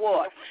ready for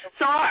war.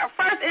 So our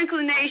first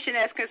inclination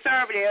as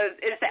conservatives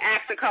is to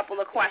ask a couple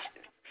of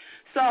questions.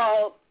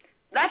 So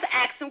let's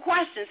ask some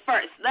questions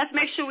first. Let's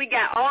make sure we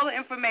got all the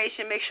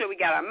information, make sure we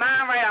got our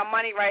mind right, our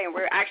money right, and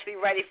we're actually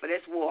ready for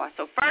this war.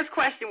 So first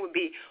question would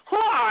be, who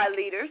are our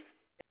leaders?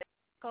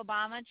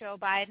 Obama, Joe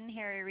Biden,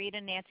 Harry Reid,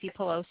 and Nancy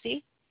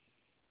Pelosi.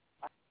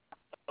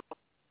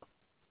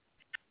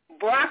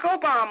 Barack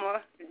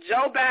Obama,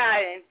 Joe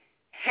Biden,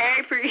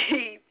 Harry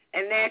Reid,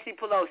 and Nancy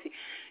Pelosi.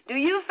 Do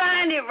you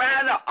find it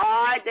rather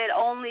odd that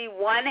only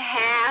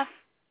 1/2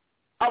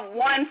 of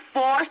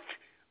 1/4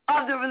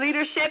 of the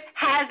leadership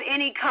has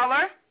any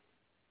color?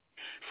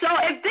 So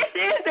if this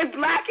is a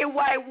black and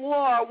white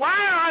war,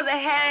 why are the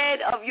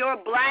head of your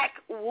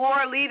black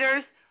war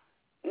leaders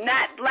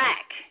not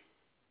black?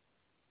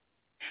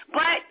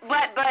 But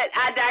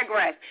I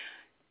digress.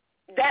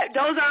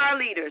 Those are our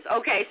leaders.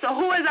 Okay, so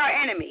who is our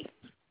enemy?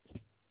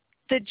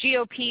 The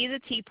GOP, the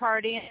Tea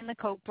Party, and the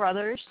Koch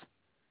brothers.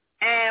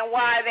 And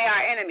why are they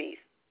our enemies?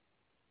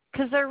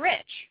 Because they're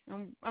rich,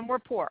 and we're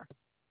poor.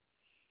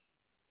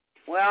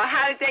 Well,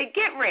 how did they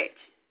get rich?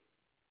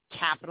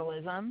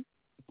 Capitalism.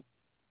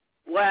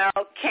 Well,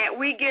 can't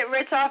we get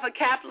rich off of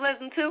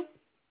capitalism too?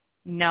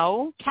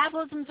 No.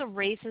 Capitalism's a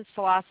racist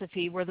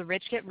philosophy where the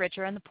rich get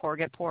richer and the poor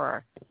get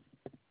poorer.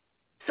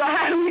 So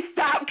how do we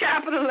stop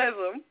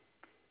capitalism?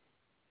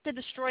 To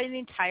destroy the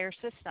entire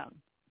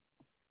system.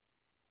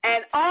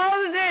 And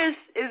all of this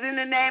is in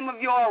the name of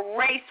your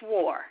race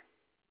war.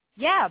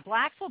 Yeah,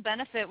 blacks will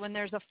benefit when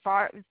there's a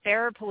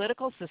fair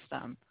political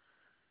system.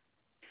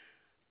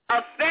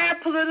 A fair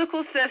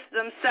political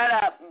system set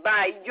up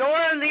by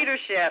your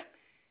leadership,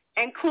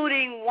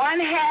 including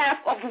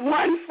 1/2 of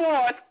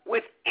 1/4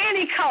 with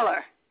any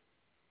color.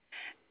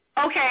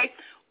 Okay,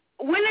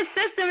 when the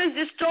system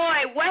is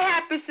destroyed, what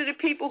happens to the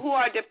people who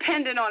are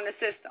dependent on the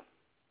system?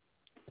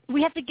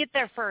 We have to get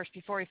there first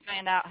before we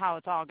find out how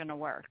it's all going to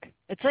work.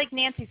 It's like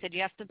Nancy said,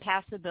 you have to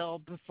pass the bill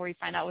before you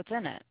find out what's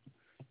in it.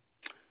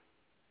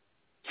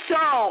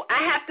 So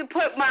I have to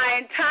put my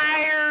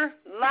entire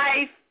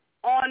life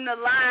on the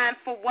line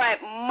for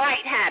what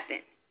might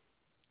happen.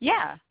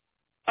 Yeah.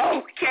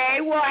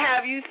 Okay, well,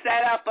 have you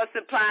set up a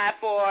supply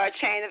for a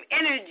chain of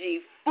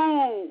energy,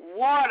 food,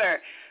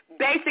 water,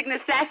 basic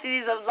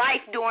necessities of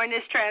life during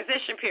this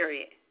transition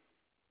period?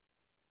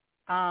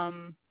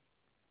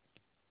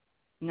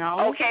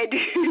 No. Okay, do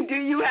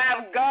you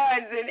have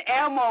guns and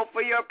ammo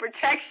for your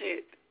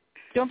protection?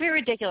 Don't be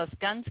ridiculous.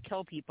 Guns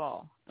kill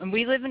people. And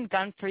we live in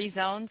gun-free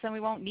zones, and we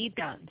won't need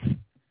guns.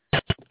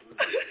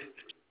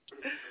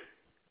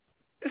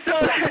 So,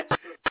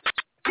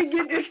 to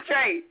get this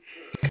straight,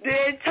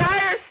 the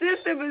entire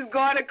system is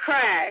going to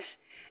crash,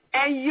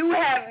 and you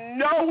have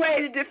no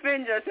way to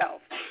defend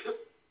yourself.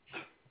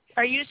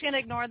 Are you just going to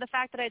ignore the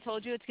fact that I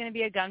told you it's going to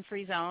be a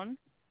gun-free zone?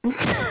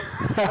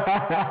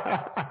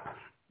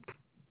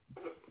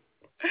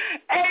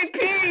 Hey, P,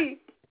 Joey,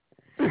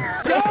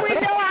 we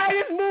know how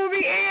this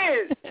movie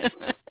ends.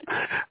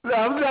 No,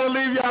 I'm trying to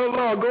leave y'all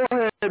alone. Go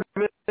ahead,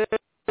 man.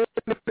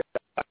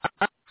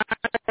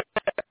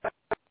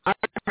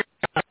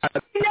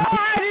 You know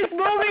how this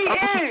movie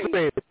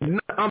ends.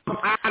 I'm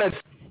out of...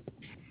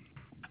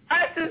 A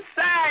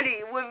society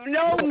with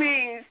no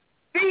means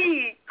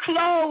feed,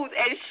 clothe,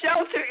 and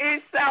shelter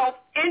itself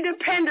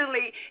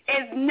independently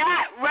is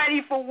not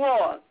ready for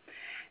war.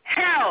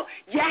 Hell,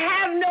 you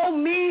have no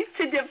means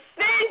to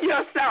defend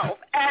yourself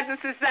as a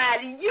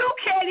society. You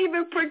can't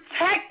even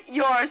protect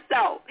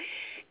yourself.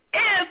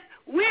 If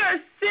we are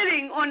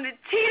sitting on the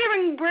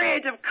teetering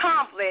bridge of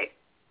conflict,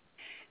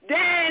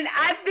 then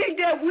I think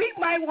that we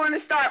might want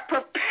to start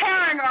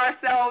preparing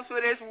ourselves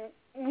for this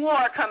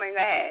war coming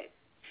ahead.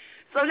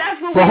 So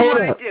that's what we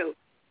want to do.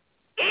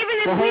 Even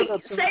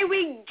if we say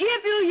we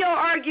give you your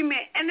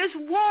argument and this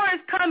war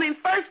is coming,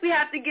 first we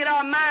have to get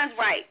our minds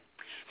right.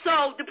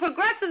 So the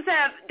progressives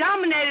have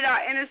dominated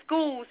our inner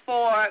schools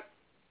for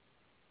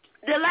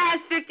the last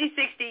 50,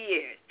 60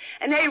 years.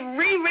 And they've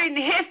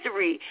rewritten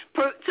history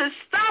to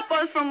stop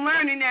us from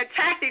learning their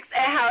tactics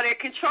and how they're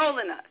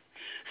controlling us.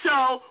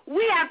 So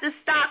we have to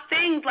stop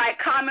things like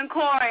Common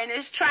Core and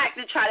this track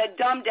to try to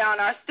dumb down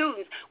our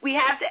students. We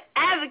have to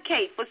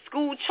advocate for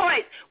school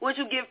choice, which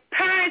will give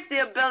parents the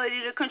ability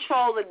to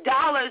control the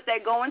dollars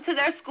that go into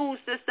their school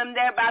system,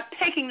 thereby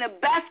picking the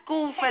best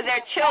school for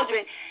their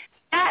children,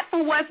 not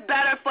for what's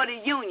better for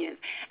the unions.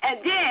 And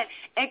then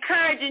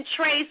encouraging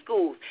trade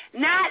schools.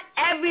 Not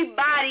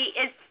everybody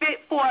is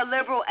fit for a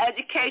liberal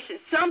education.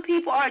 Some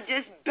people are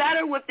just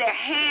better with their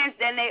hands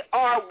than they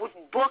are with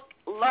book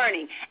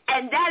learning.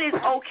 And that is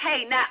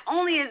okay. Not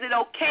only is it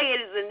okay,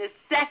 it is a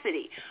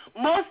necessity.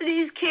 Most of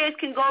these kids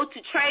can go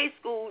to trade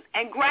schools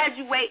and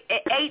graduate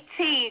at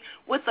 18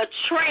 with a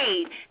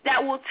trade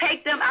that will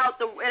take them out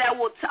that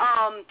will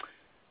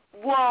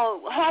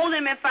hold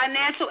them in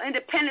financial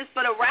independence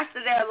for the rest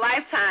of their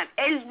lifetime.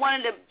 It is one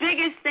of the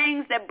biggest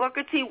things that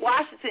Booker T.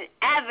 Washington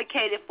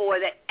advocated for,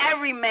 that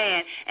every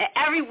man and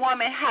every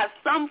woman have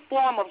some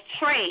form of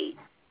trade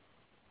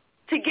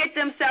to get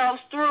themselves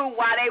through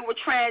while they were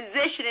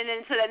transitioning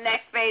into the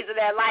next phase of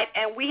their life,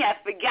 and we have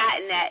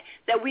forgotten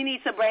that we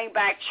need to bring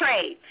back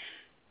trade.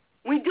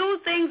 We do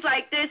things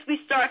like this,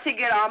 we start to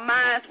get our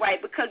minds right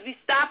because we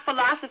stop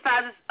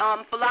philosophizing,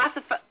 oh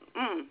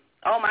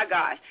my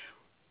gosh,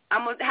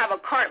 I'm going to have a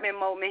Cartman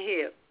moment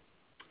here.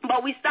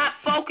 But we stop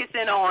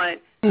focusing on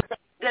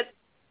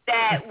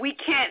that we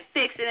can't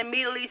fix and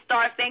immediately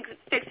start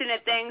fixing the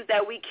things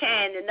that we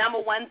can. The number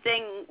one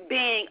thing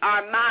being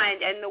our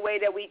mind and the way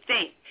that we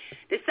think.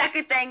 The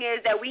second thing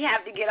is that we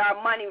have to get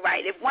our money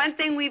right. If one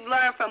thing we've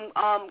learned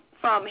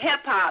from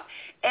hip-hop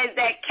is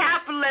that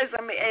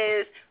capitalism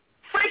is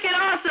freaking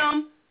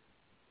awesome,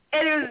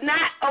 it is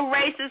not a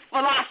racist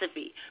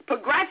philosophy.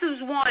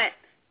 Progressives want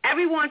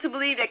everyone to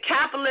believe that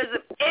capitalism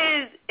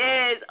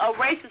is a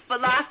racist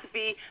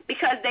philosophy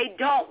because they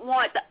don't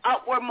want the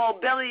upward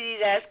mobility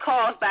that's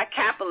caused by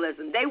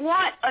capitalism. They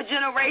want a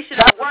generation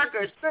of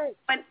workers.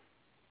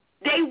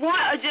 They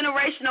want a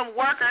generation of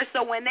workers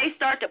so when they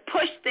start to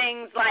push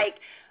things like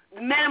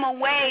minimum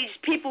wage,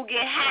 people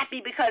get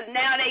happy because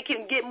now they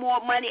can get more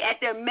money at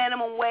their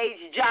minimum wage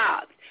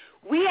jobs.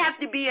 We have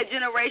to be a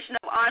generation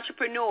of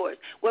entrepreneurs.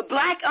 With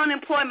black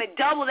unemployment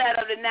double that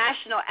of the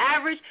national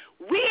average,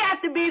 we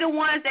have to be the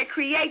ones that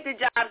create the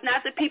jobs,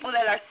 not the people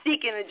that are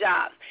seeking the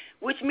jobs,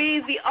 which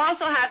means we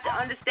also have to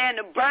understand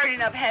the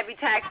burden of heavy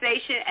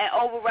taxation and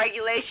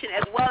overregulation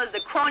as well as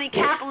the crony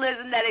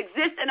capitalism that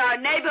exists in our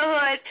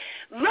neighborhoods.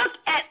 Look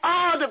at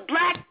all the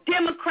black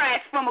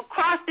Democrats from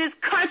across this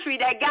country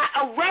that got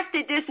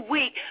arrested this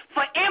week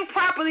for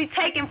improperly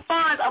taking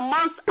funds,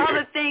 amongst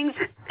other things,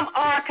 from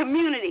our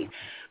communities.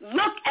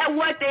 Look at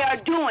what they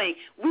are doing.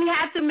 We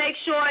have to make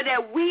sure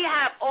that we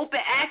have open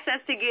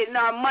access to getting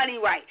our money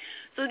right.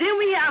 So then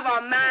we have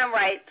our mind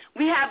right.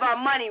 We have our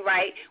money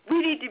right. We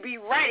need to be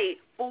ready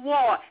for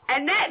war.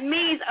 And that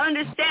means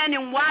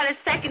understanding why the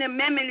Second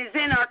Amendment is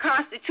in our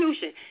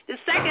Constitution. The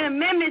Second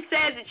Amendment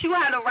says that you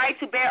have the right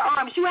to bear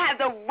arms. You have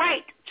the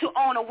right to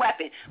own a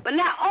weapon. But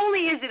not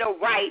only is it a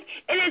right,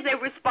 it is a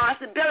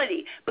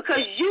responsibility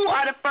because you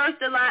are the first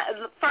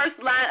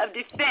line of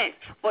defense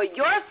for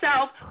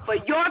yourself, for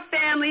your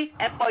family,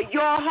 and for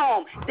your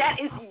home. That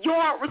is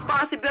your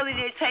responsibility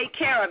to take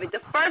care of it.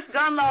 The first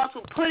gun laws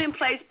were put in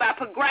place by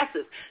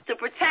progressives to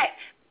protect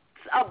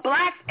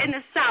blacks in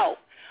the South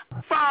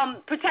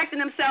from protecting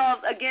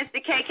themselves against the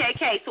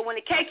KKK. So when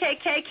the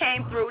KKK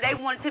came through, they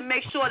wanted to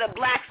make sure the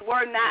blacks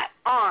were not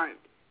armed.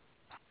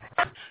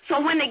 So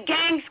when the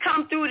gangs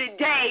come through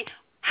today,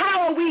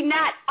 how are we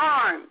not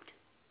armed?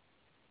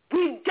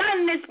 We've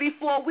done this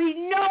before. We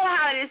know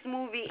how this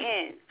movie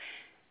ends.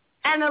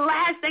 And the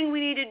last thing we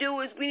need to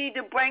do is we need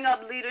to bring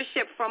up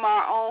leadership from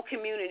our own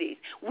communities.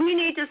 We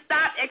need to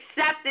stop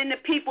accepting the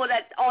people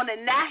that on a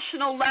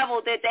national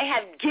level that they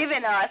have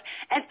given us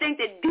and think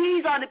that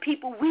these are the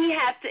people we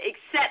have to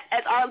accept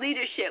as our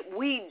leadership.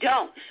 We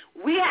don't.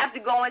 We have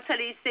to go into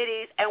these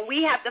cities and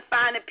we have to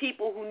find the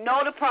people who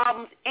know the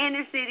problems in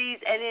the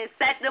cities and then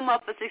set them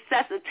up for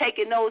success of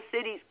taking those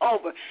cities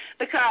over.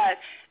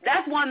 Because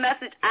that's one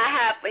message I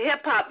have for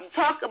hip-hop. You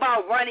talk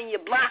about running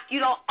your block. You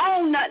don't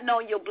own nothing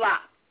on your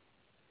block.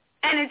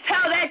 And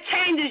until that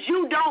changes,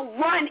 you don't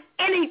run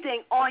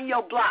anything on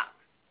your block.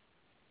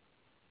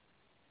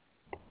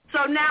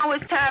 So now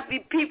it's time for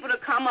people to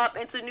come up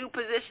into new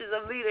positions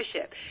of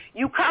leadership.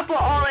 You couple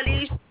all of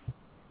these.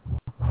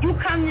 You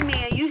come to me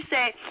and you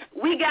say,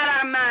 we got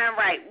our mind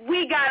right.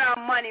 We got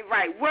our money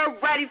right. We're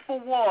ready for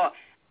war.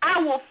 I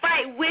will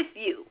fight with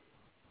you.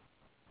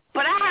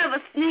 But I have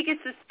a sneaking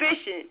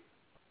suspicion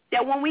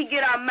that when we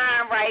get our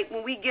mind right,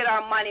 when we get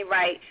our money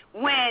right,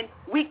 when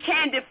we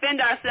can defend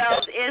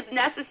ourselves if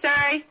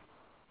necessary,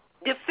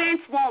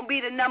 defense won't be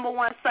the number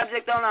one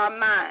subject on our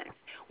minds.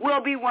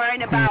 We'll be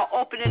worrying about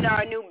opening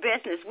our new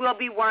business. We'll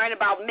be worrying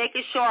about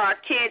making sure our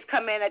kids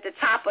come in at the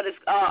top of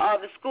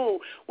the school.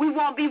 We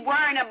won't be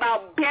worrying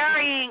about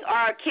burying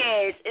our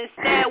kids.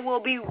 Instead,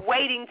 we'll be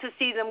waiting to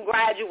see them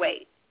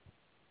graduate.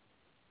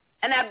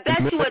 And I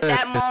bet you at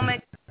that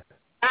moment,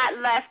 a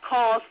lot less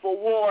cause for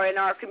war in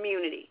our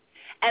community.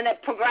 And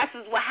that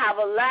progressives will have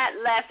a lot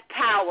less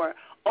power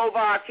over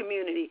our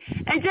community.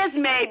 And just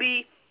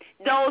maybe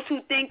those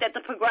who think that the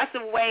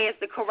progressive way is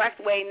the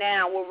correct way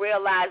now will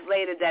realize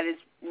later that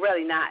it's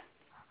really not.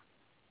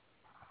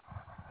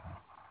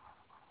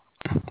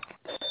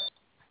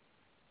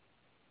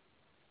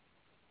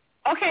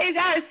 Okay, you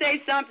got to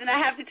say something. I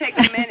have to take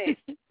a minute.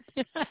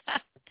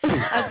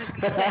 I was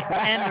just going to say,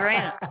 and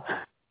rant.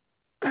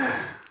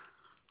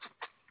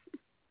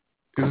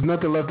 There's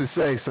nothing left to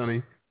say,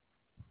 Sonnie.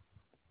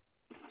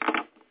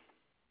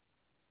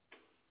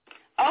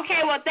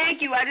 Okay, well,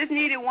 thank you. I just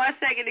needed 1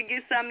 second to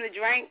get something to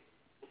drink.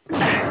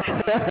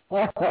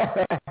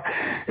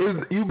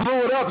 You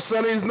blew it up,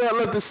 Sonnie. There's nothing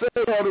left to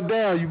say. Hold it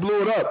down. You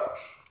blew it up.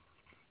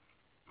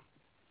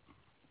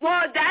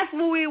 Well, that's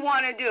what we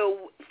want to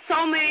do.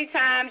 So many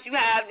times you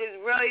have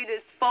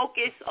this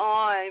focus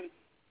on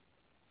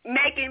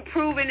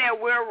proving that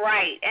we're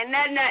right, and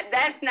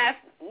that's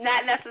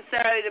not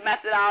necessarily the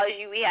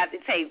methodology we have to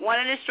take. One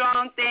of the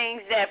strong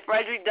things that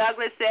Frederick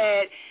Douglass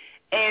said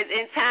is,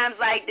 in times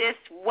like this,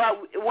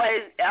 what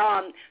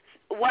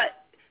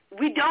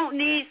we don't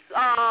need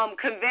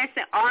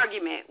convincing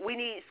argument. We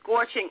need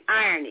scorching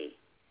irony.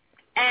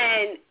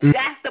 And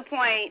that's the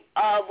point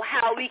of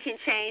how we can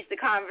change the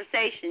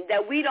conversation,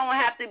 that we don't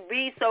have to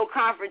be so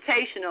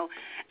confrontational,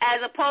 as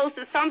opposed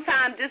to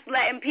sometimes just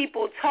letting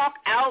people talk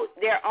out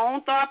their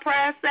own thought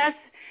process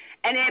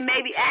and then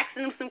maybe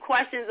asking them some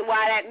questions of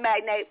why that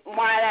might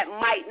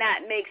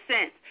not make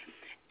sense.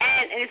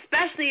 And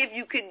especially if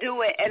you could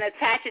do it and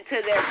attach it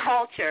to their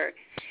culture,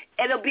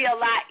 it'll be a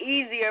lot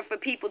easier for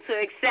people to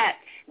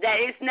accept that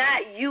it's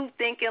not you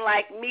thinking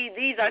like me.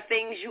 These are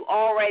things you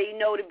already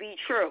know to be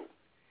true.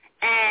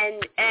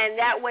 And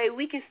that way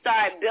we can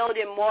start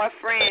building more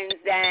friends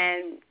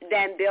than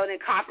building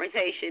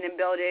confrontation and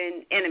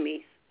building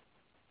enemies.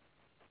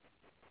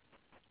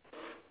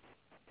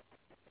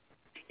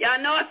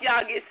 Y'all know if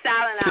y'all get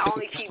silent, I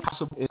only keep...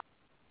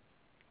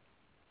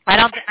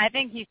 I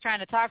think he's trying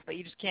to talk, but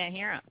you just can't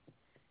hear him.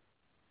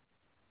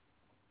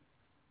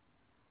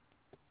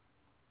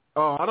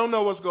 Oh, I don't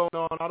know what's going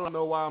on. I don't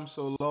know why I'm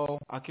so low.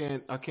 I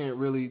can't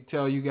really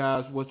tell you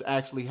guys what's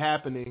actually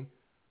happening.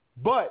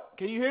 But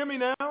can you hear me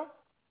now?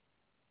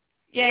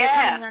 Yeah, you're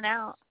coming in and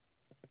out.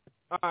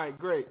 All right,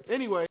 great.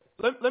 Anyway,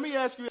 let me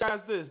ask you guys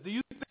this. Do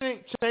you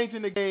think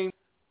changing the game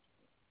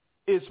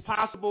is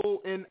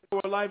possible in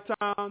our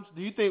lifetimes?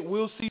 Do you think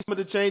we'll see some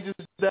of the changes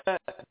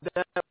that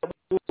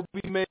will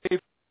be made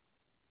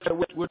that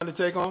we're going to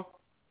take on?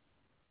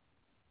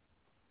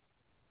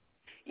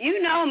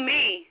 You know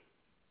me.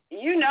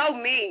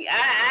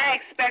 I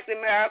expect a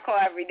miracle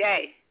every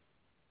day.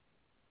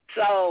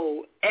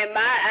 So,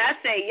 I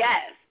say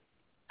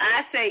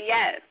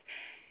yes.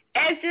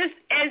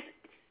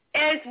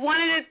 It's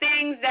one of the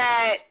things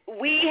that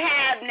we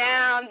have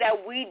now that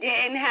we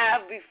didn't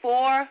have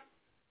before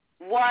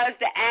was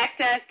the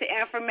access to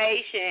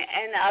information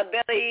and the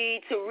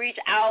ability to reach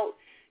out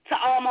to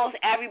almost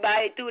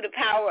everybody through the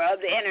power of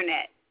the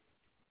internet.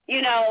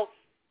 You know,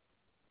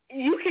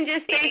 you can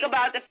just think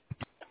about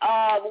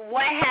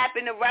what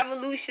happened, the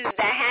revolutions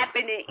that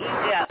happened in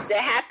Egypt,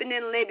 that happened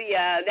in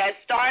Libya, that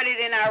started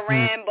in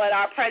Iran, but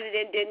our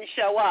president didn't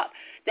show up,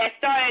 that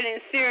started in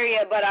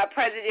Syria, but our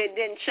president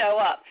didn't show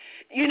up.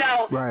 You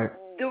know, right.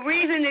 The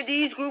reason that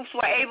these groups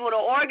were able to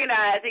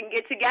organize and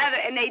get together,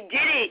 and they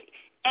did it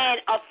in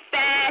a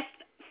fast,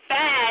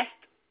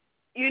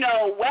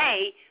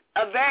 way,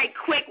 a very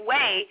quick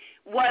way,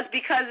 was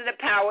because of the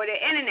power of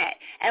the internet.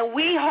 And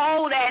we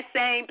hold that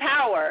same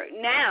power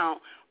now,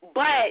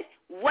 but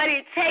what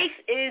it takes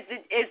is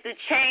the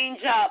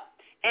change up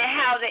in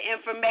how the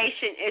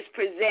information is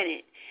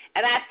presented.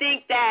 And I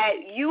think that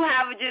you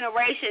have a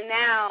generation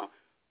now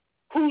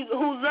who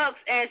looks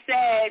and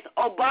says,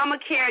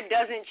 Obamacare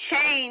doesn't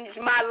change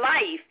my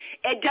life.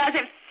 It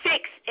doesn't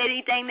fix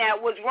anything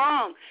that was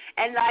wrong.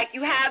 And, like,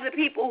 you have the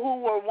people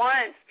who were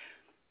once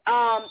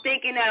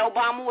thinking that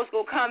Obama was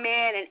going to come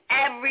in and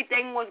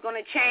everything was going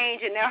to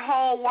change and their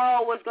whole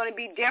world was going to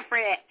be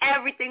different and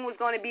everything was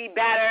going to be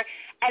better,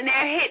 and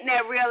they're hitting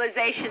that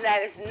realization that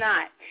it's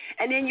not.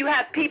 And then you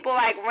have people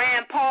like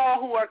Rand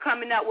Paul who are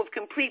coming up with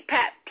complete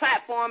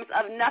platforms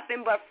of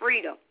nothing but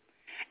freedom.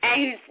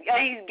 And he's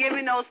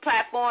giving those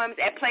platforms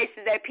at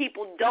places that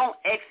people don't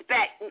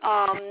expect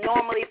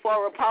normally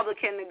for a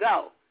Republican to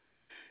go.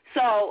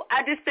 So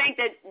I just think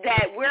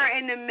that we're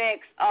in the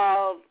mix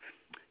of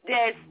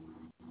this.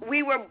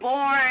 We were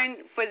born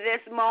for this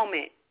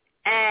moment,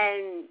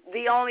 and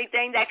the only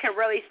thing that can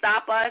really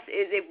stop us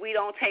is if we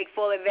don't take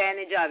full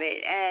advantage of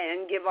it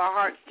and give our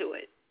hearts to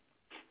it.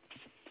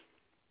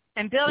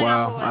 And building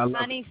on what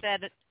Sonnie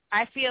said,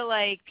 I feel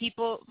like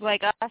people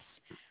like us,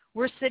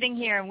 we're sitting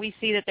here and we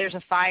see that there's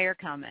a fire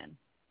coming,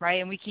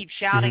 right? And we keep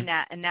shouting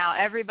that, and now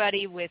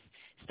everybody with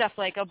stuff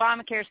like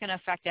Obamacare is going to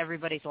affect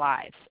everybody's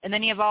lives. And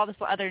then you have all this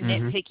other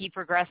nitpicky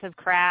progressive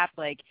crap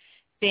like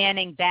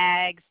banning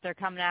bags, they're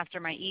coming after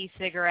my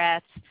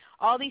e-cigarettes.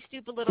 All these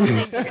stupid little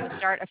things are going to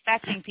start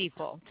affecting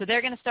people. So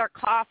they're going to start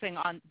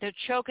they're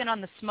choking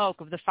on the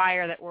smoke of the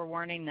fire that we're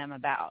warning them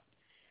about.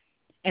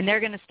 And they're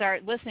going to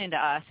start listening to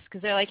us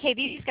because they're like, hey,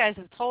 these guys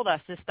have told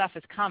us this stuff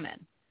is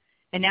coming.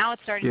 And now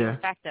it's starting to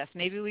affect us.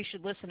 Maybe we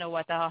should listen to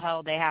what the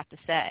hell they have to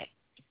say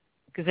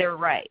because they were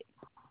right.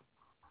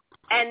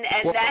 And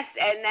that's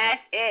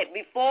it.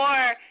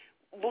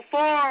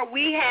 Before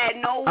we had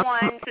no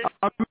one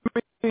to...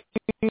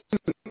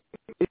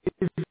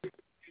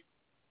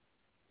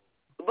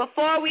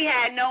 Before we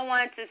had no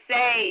one to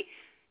say,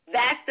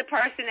 that's the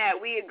person that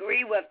we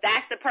agree with,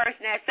 that's the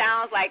person that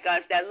sounds like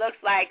us, that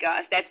looks like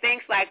us, that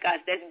thinks like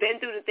us, that's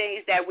been through the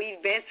things that we've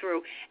been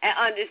through and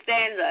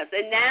understands us.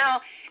 And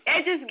now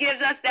it just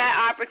gives us that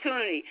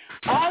opportunity.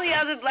 All the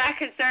other black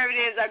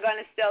conservatives are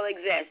going to still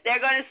exist. They're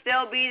going to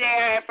still be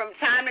there. And from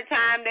time to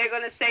time, they're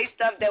going to say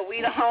stuff that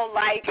we don't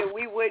like and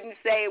we wouldn't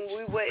say and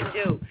we wouldn't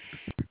do.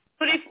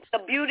 But the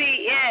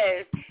beauty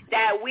is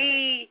that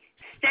we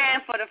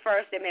stand for the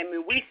First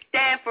Amendment. We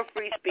stand for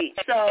free speech.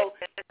 So,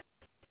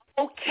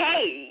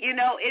 okay,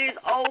 it is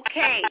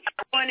okay.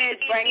 One is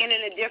bringing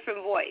in a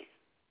different voice.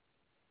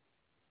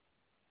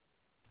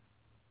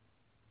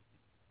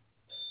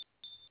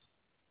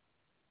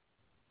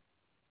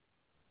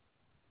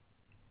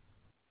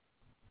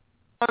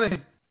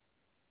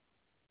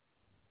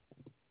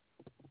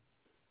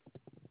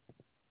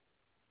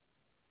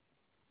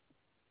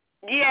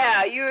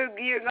 Yeah,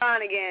 you're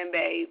gone again,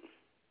 babe.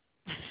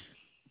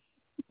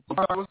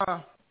 Can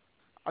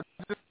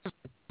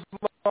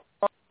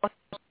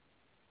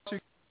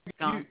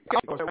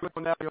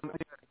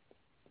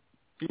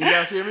you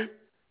guys hear me?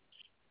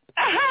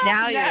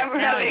 Now you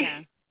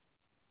can.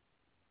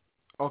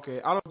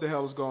 Okay, I don't know what the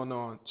hell is going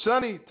on.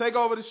 Sonnie, take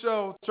over the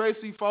show.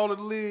 Tracey, follow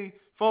the lead.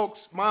 Folks,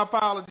 my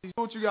apologies. Do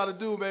what you got to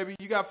do, baby.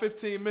 You got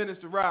 15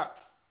 minutes to rock.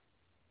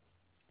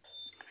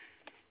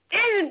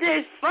 Isn't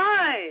this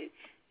fun?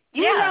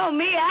 You know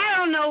me, I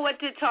don't know what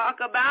to talk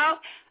about.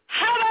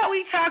 How about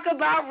we talk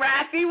about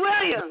Rafi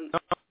Williams?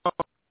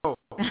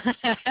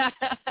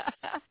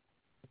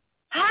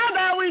 How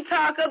about we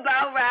talk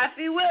about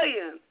Rafi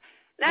Williams?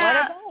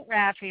 Now, what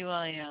about Rafi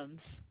Williams?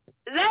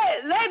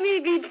 Let me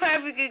be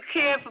perfectly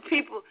clear for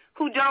people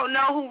who don't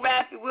know who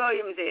Rafi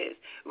Williams is.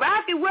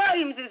 Rafi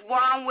Williams is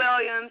Juan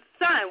Williams'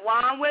 son.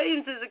 Juan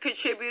Williams is a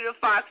contributor to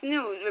Fox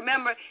News.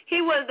 Remember,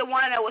 he was the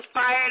one that was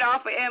fired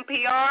off of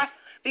NPR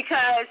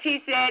because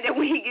he said that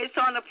when he gets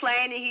on the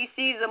plane and he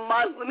sees a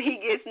Muslim, he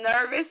gets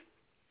nervous.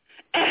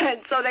 And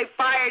so they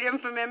fired him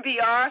from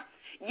NPR.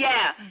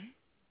 Yeah.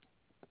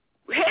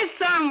 His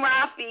son,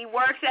 Rafi,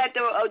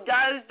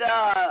 does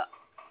the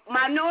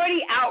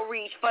minority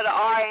outreach for the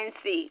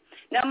RNC.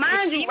 Now,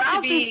 mind you,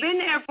 Ralphie's been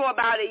there for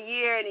about a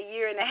year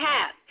and a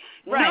half.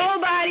 Right.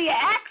 Nobody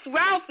asked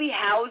Ralphie,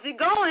 how's it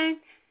going?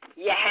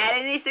 You had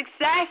any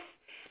success?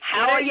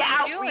 How are you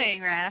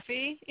doing,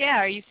 Rafi? Yeah,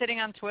 are you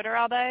sitting on Twitter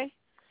all day?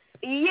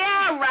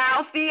 Yeah,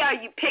 Ralphie, are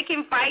you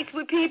picking fights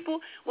with people?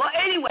 Well,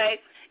 anyway,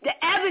 the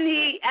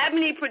Ebony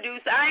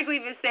producer, I ain't gonna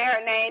even say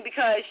her name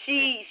because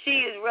she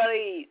is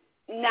really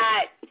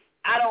not,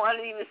 I don't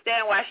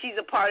understand why she's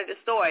a part of the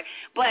story.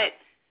 But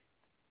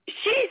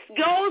she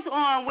goes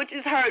on, which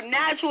is her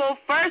natural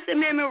First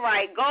Amendment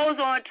right, goes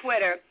on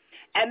Twitter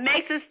and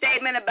makes a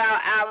statement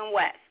about Alan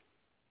West.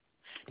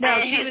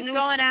 No, she was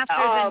going after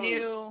the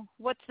new,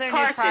 what's their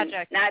new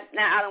project? Not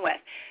Alan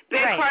West.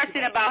 Ben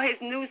Carson about his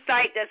new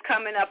site that's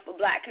coming up for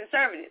black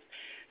conservatives.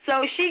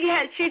 So she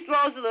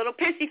throws a little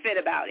pissy fit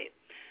about it.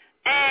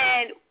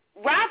 And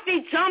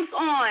Rafi jumps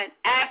on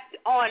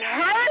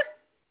her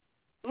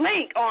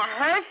link, on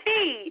her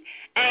feed,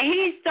 and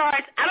he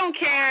starts, I don't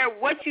care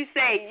what you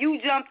say, you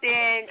jumped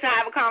in to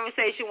have a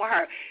conversation with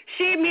her.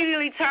 She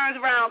immediately turns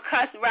around,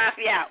 cussed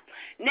Rafi out.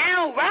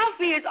 Now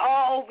Ralphie is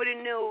all over the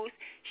news.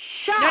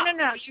 Shocked.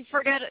 No.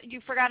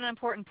 You forgot an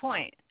important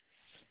point.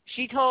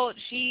 She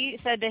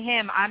said to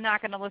him, I'm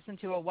not going to listen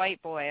to a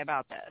white boy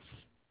about this.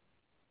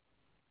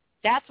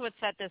 That's what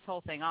set this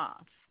whole thing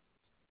off.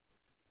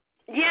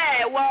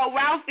 Yeah, well,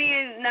 Ralphie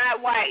is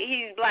not white.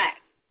 He's black.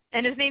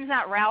 And his name's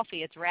not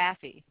Ralphie. It's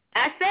Raffy.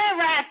 I said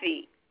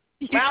Raffy.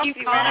 You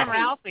keep calling him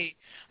Ralphie.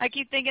 I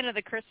keep thinking of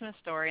the Christmas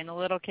Story and the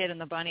little kid in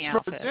the bunny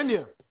outfit.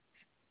 Virginia.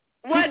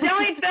 Well,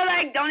 don't he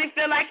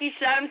feel like he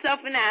shot himself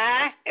in the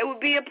eye? It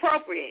would be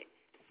appropriate.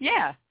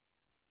 Yeah.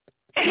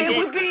 It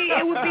would be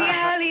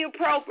highly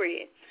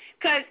appropriate,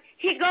 because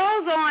he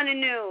goes on the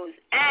news,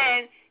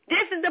 and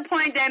this is the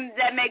point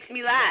that makes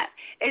me laugh,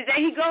 is that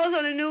he goes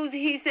on the news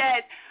and he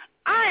says,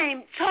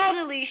 I'm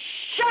totally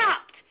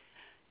shocked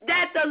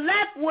that the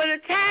left would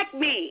attack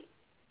me.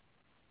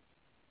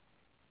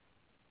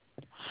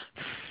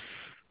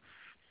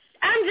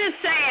 I'm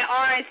just saying,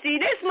 RNC,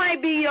 this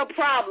might be your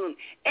problem.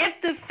 If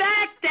the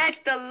fact that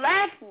the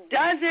left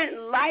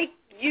doesn't like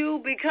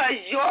you because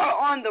you're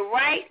on the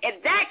right,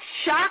 if that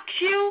shocks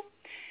you,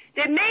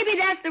 then maybe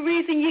that's the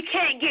reason you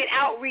can't get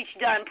outreach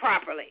done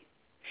properly.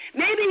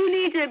 Maybe you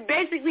need to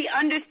basically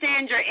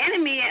understand your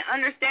enemy and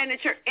understand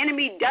that your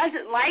enemy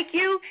doesn't like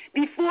you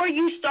before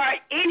you start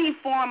any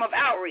form of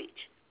outreach.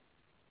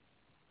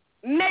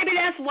 Maybe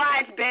that's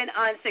why it's been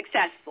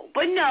unsuccessful.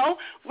 But no,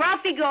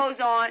 Ralphie goes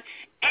on,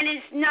 and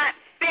it's not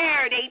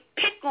fair. They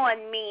pick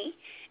on me,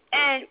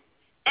 and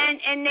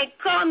they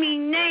call me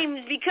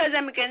names because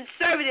I'm a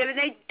conservative, and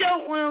they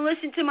don't want to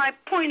listen to my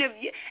point of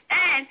view.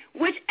 And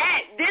which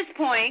at this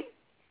point,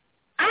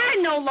 I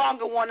no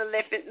longer want to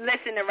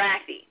listen to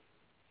Ralphie.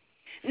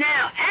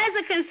 Now, as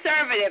a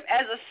conservative,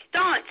 as a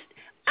staunch,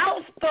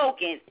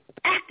 outspoken,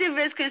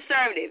 activist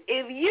conservative,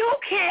 if you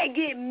can't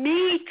get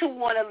me to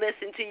want to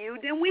listen to you,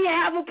 then we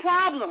have a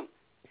problem.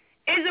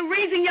 It's the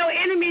reason your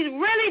enemies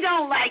really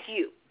don't like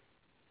you.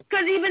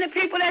 Because even the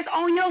people that's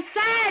on your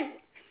side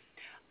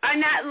are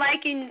not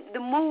liking the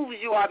moves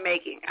you are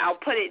making. I'll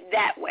put it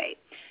that way.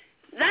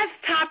 Let's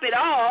top it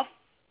off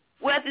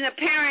with an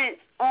appearance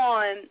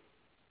on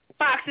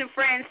Fox and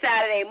Friends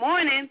Saturday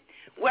morning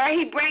where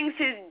he brings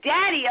his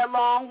daddy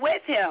along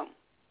with him.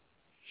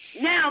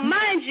 Now,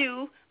 mind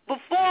you,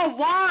 before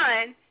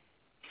Juan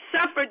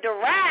suffered the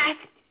wrath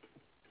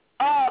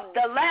of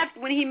the left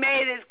when he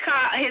made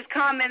his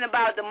comment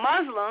about the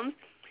Muslims,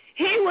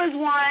 he was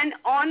one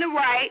on the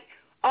right,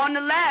 on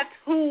the left,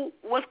 who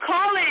was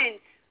calling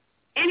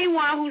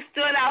anyone who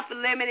stood out for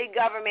limited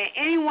government,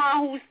 anyone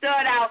who stood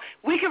out.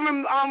 We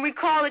can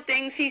recall the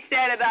things he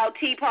said about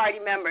Tea Party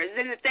members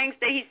and the things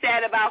that he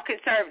said about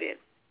conservatives.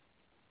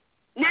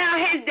 Now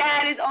his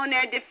dad is on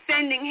there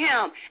defending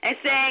him and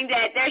saying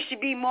that there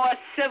should be more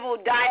civil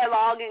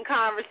dialogue and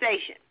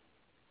conversation,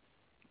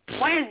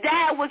 when his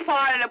dad was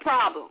part of the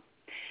problem.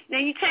 Now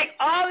you take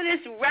all of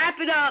this, wrap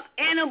it up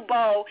in a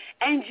bow,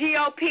 and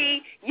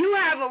GOP, you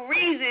have a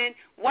reason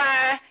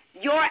why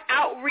your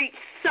outreach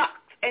sucks,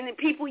 and the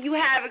people you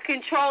have in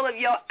control of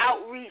your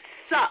outreach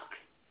sucks.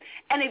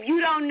 And if you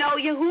don't know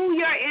who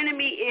your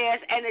enemy is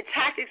and the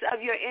tactics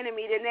of your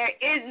enemy, then there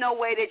is no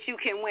way that you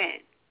can win.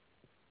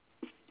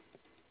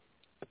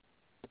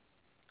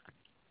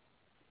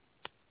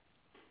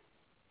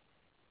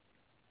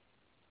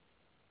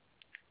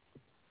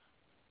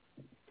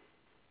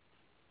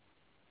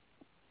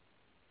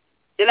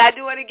 Did I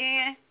do it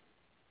again?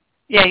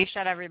 Yeah, you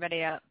shut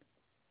everybody up.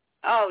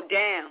 Oh,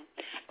 damn.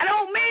 I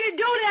don't mean to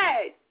do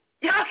that.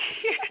 Y'all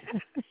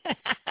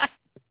can't.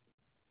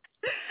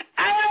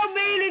 I don't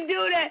mean to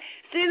do that.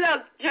 See,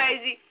 look,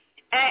 Tracey,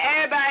 and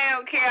everybody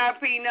on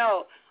KRP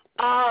know,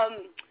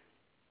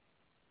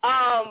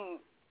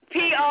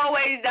 P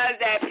always does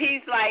that.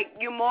 P's like,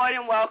 you're more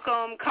than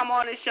welcome. Come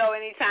on the show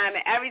anytime.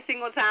 And every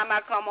single time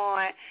I come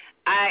on,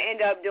 I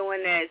end up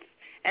doing this.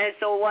 And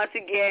so once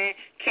again,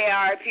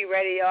 KRP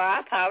Radio, I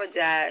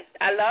apologize.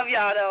 I love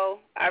y'all, though.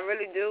 I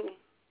really do.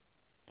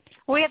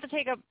 We have to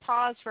take a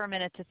pause for a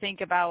minute to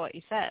think about what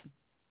you said.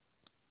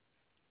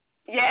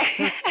 Yeah.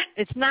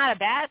 It's not a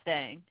bad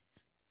thing.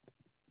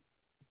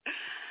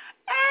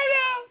 I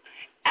know.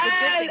 It's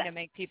a good thing to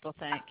make people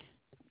think.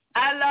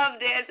 I love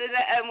this,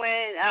 and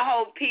when I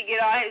hope Pete get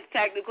all his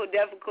technical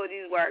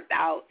difficulties worked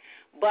out.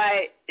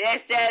 But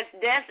it's just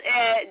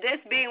this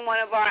being one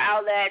of our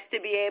outlets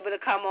to be able to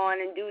come on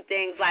and do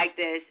things like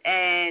this,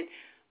 and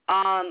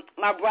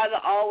my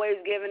brother always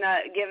giving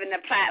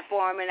the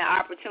platform and the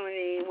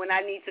opportunity when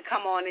I need to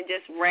come on and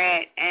just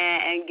rant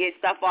and get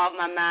stuff off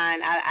my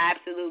mind. I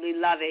absolutely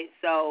love it.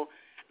 So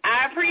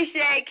I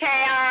appreciate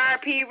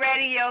KRP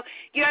Radio.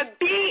 You're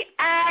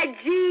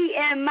B.I.G.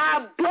 in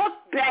my book,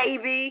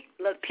 baby.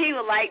 Look, P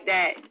will like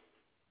that.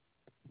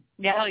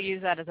 Yeah, he'll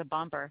use that as a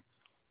bumper.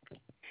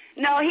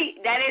 No,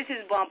 that is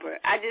his bumper.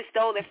 I just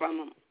stole it from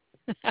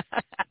him.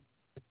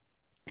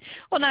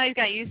 Well, now he's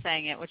got you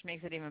saying it, which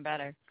makes it even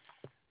better.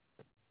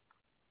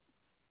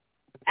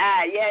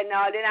 Yeah,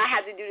 no, then I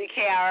have to do the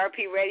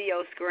KRP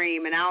Radio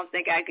scream, and I don't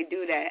think I could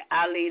do that.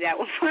 I'll leave that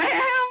one for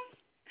him.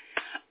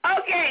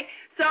 Okay,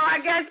 so I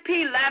guess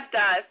P left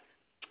us.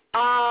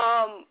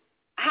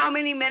 How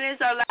many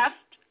minutes are left?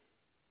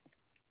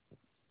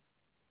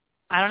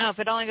 I don't know. If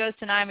it only goes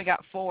to 9, we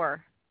got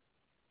 4.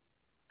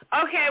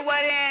 Okay,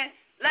 well then,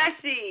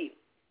 let's see.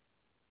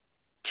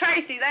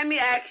 Tracey, let me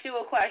ask you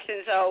a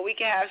question so we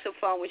can have some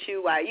fun with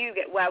you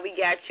while we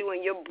got you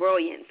and your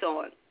brilliance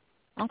on.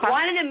 Okay.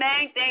 One of the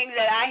main things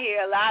that I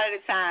hear a lot of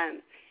the time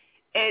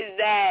is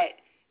that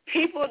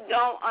people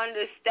don't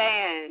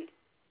understand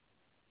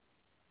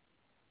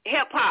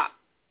hip-hop.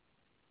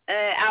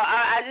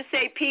 I just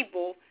say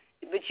people,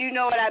 but you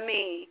know what I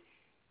mean.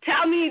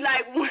 Tell me,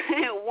 like,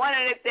 one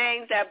of the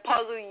things that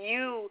puzzle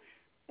you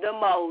the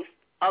most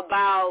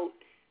about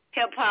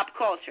hip-hop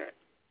culture.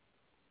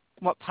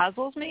 What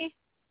puzzles me?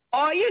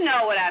 Oh, you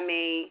know what I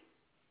mean.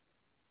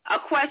 A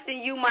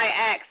question you might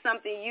ask,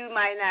 something you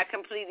might not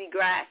completely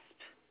grasp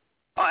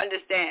or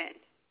understand.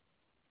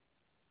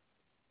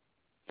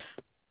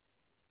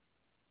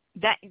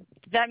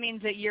 That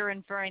means that you're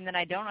inferring that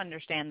I don't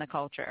understand the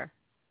culture.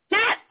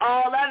 Not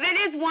all of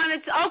it. Is one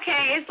of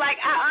okay. It's like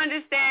I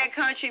understand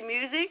country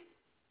music,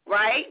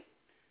 right?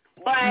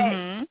 But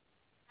I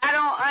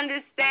don't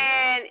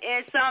understand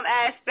in some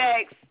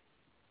aspects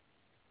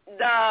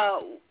look,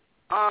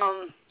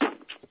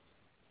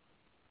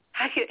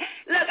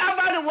 I'm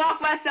about to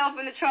walk myself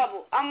into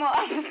trouble. I'm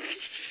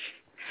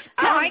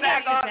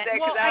back off there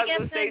because I was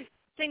going to say. The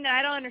thing that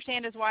I don't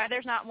understand is why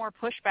there's not more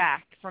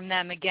pushback from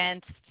them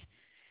against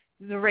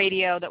the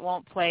radio that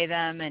won't play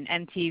them and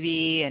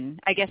MTV, and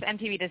I guess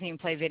MTV doesn't even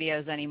play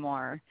videos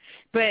anymore.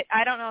 But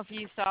I don't know if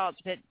you saw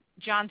that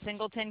John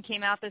Singleton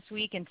came out this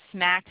week and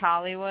smacked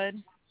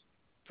Hollywood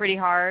pretty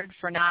hard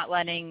for not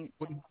letting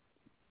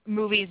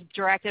movies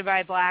directed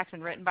by blacks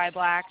and written by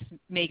blacks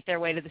make their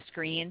way to the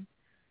screen.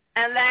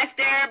 Unless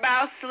they're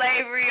about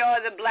slavery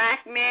or the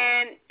black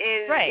man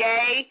is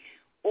gay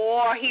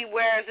or he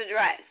wears a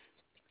dress.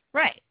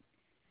 Right.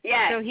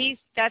 Yeah. So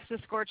that's the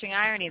scorching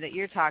irony that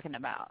you're talking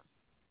about.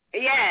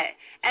 Yeah,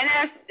 and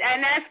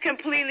that's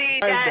completely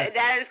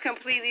that is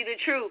completely the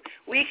truth.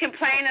 We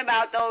complain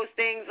about those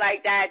things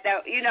like that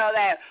you know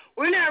that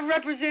we're not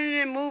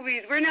represented in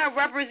movies, we're not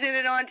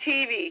represented on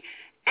TV,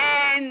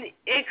 and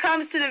it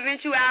comes to the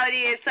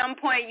eventuality at some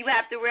point you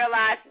have to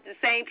realize that the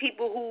same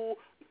people who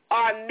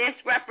are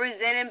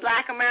misrepresenting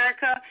Black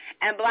America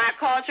and Black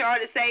culture are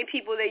the same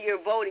people that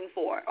you're voting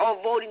for or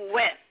voting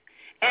with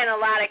in a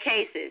lot of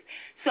cases.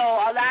 So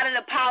a lot of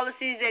the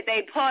policies that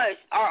they push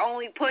are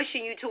only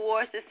pushing you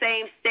towards the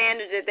same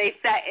standards that they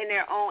set in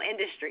their own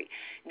industry.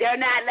 They're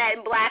not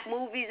letting black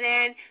movies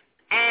in,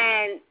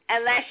 and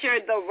unless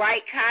you're the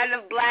right kind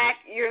of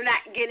black, you're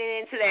not getting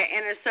into their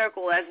inner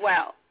circle as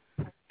well.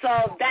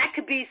 So that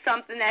could be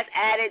something that's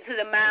added to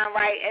the mind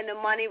right and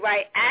the money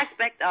right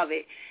aspect of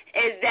it,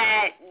 is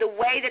that the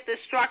way that the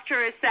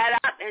structure is set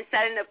up and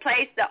set into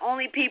place, the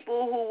only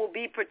people who will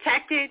be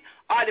protected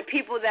are the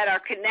people that are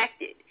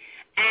connected.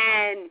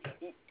 And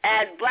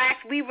as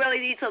blacks, we really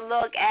need to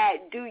look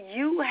at, do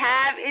you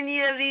have any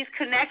of these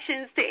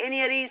connections to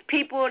any of these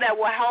people that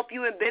will help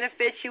you and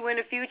benefit you in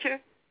the future?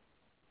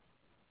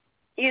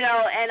 You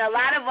know, and a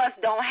lot of us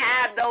don't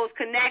have those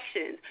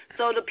connections.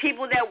 So the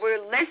people that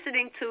we're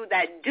listening to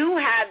that do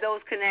have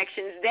those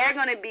connections, they're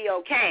going to be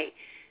okay.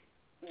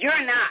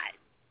 You're not.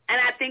 And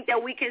I think that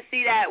we can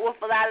see that with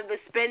a lot of the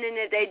spending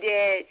that they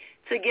did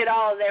to get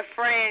all of their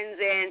friends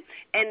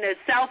and the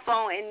cell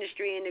phone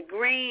industry and the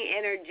green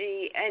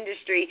energy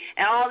industry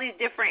and all these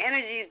different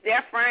energies,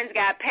 their friends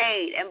got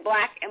paid, and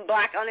black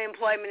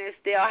unemployment is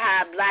still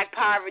high. Black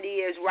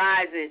poverty is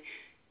rising.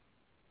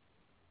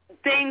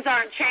 Things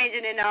aren't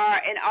changing in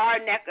our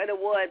neck of the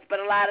woods,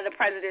 but a lot of the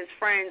president's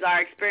friends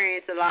are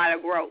experiencing a lot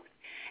of growth.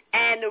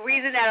 And the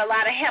reason that a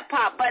lot of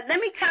hip-hop, but let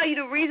me tell you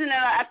the reason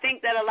that I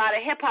think that a lot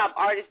of hip-hop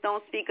artists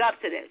don't speak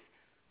up to this.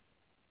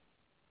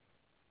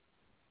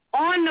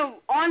 On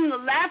the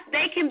left,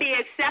 they can be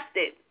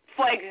accepted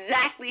for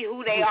exactly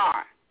who they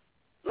are.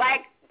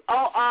 Like,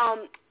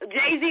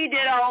 Jay-Z did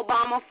an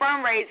Obama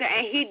fundraiser,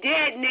 and he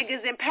did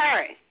Niggas in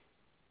Paris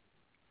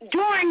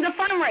during the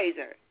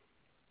fundraiser.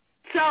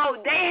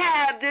 So they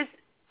have this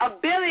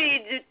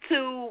ability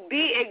to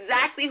be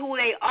exactly who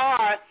they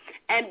are,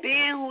 and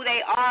being who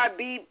they are,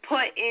 be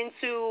put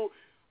into,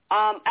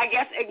 I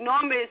guess,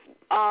 enormous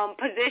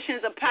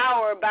positions of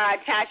power by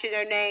attaching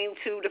their name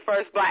to the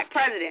first black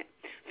president.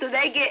 So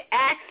they get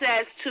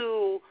access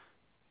to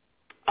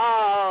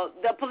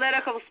the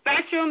political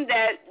spectrum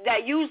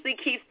that usually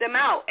keeps them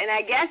out. And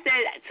I guess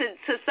that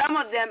to some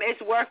of them,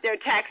 it's worth their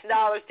tax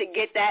dollars to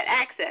get that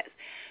access.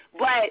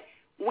 But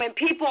when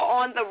people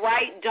on the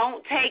right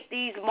don't take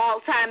these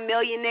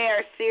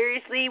multimillionaires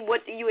seriously,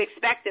 what do you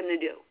expect them to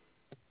do?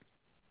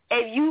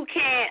 If you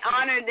can't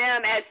honor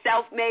them as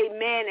self-made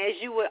men as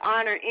you would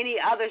honor any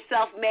other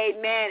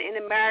self-made man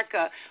in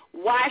America,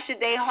 why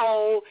should they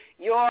hold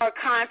your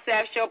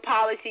concepts, your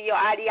policy, your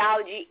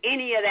ideology,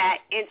 any of that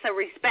into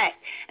respect?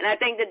 And I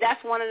think that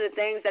that's one of the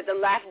things that the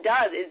left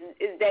does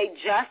is they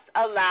just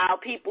allow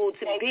people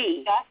to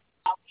be.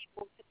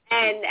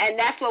 And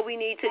that's what we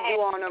need to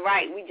do on the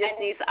right. We just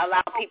need to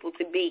allow people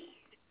to be.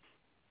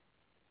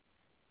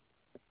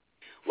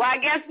 Well, I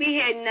guess we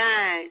hit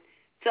 9.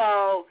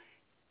 So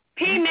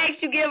He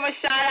makes you give a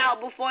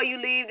shout-out before you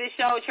leave the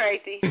show,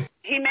 Tracy.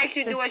 He makes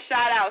you do a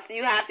shout-out, so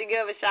you have to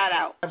give a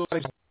shout-out.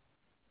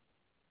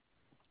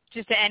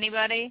 Just to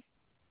anybody?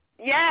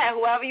 Yeah,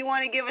 whoever you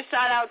want to give a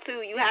shout-out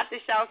to. You have to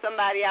shout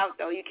somebody out,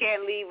 though. You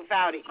can't leave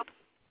without it.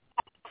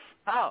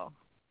 Oh.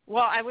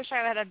 Well, I wish I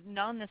had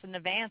known this in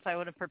advance. I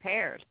would have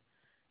prepared.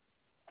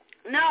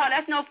 No,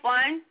 that's no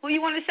fun. Who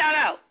you want to shout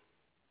out?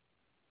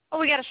 Oh,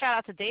 we got to shout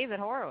out to David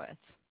Horowitz.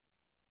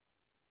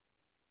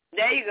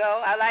 There you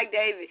go. I like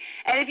David.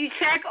 And if you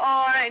check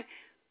on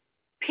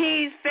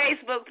P's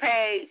Facebook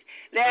page,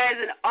 there's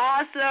an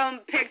awesome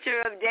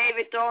picture of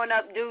David throwing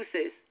up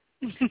deuces.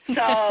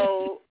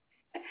 So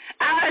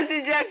I would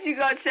suggest you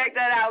go check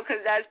that out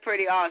because that's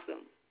pretty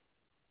awesome.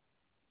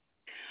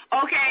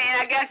 Okay,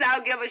 and I guess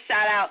I'll give a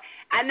shout-out.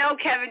 I know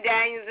Kevin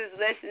Daniels is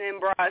listening,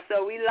 bro,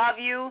 so we love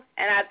you,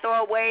 and I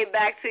throw a wave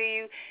back to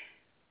you.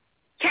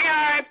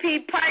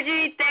 KRP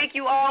Pudgy, thank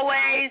you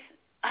always.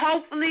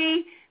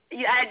 Hopefully,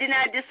 I did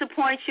not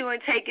disappoint you in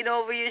taking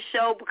over your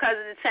show because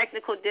of the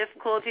technical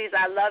difficulties.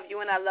 I love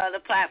you, and I love the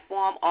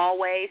platform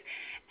always.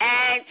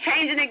 And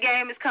Changing the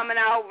Game is coming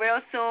out real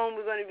soon.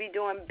 We're going to be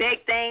doing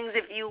big things.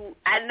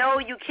 I know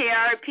you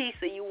KRP,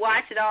 so you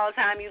watch it all the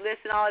time, you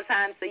listen all the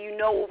time, so you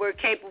know what we're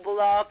capable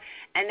of.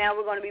 And now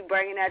we're going to be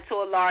bringing that to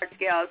a large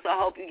scale, so I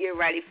hope you get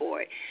ready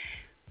for it.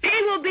 P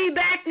will be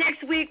back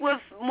next week with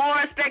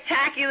more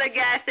spectacular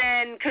guests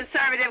and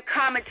conservative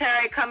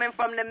commentary coming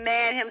from the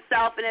man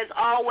himself. And as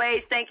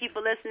always, thank you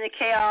for listening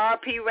to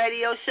KRP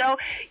Radio Show.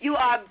 You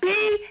are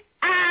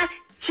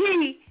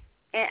B.I.G.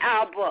 in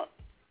our book.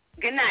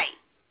 Good night.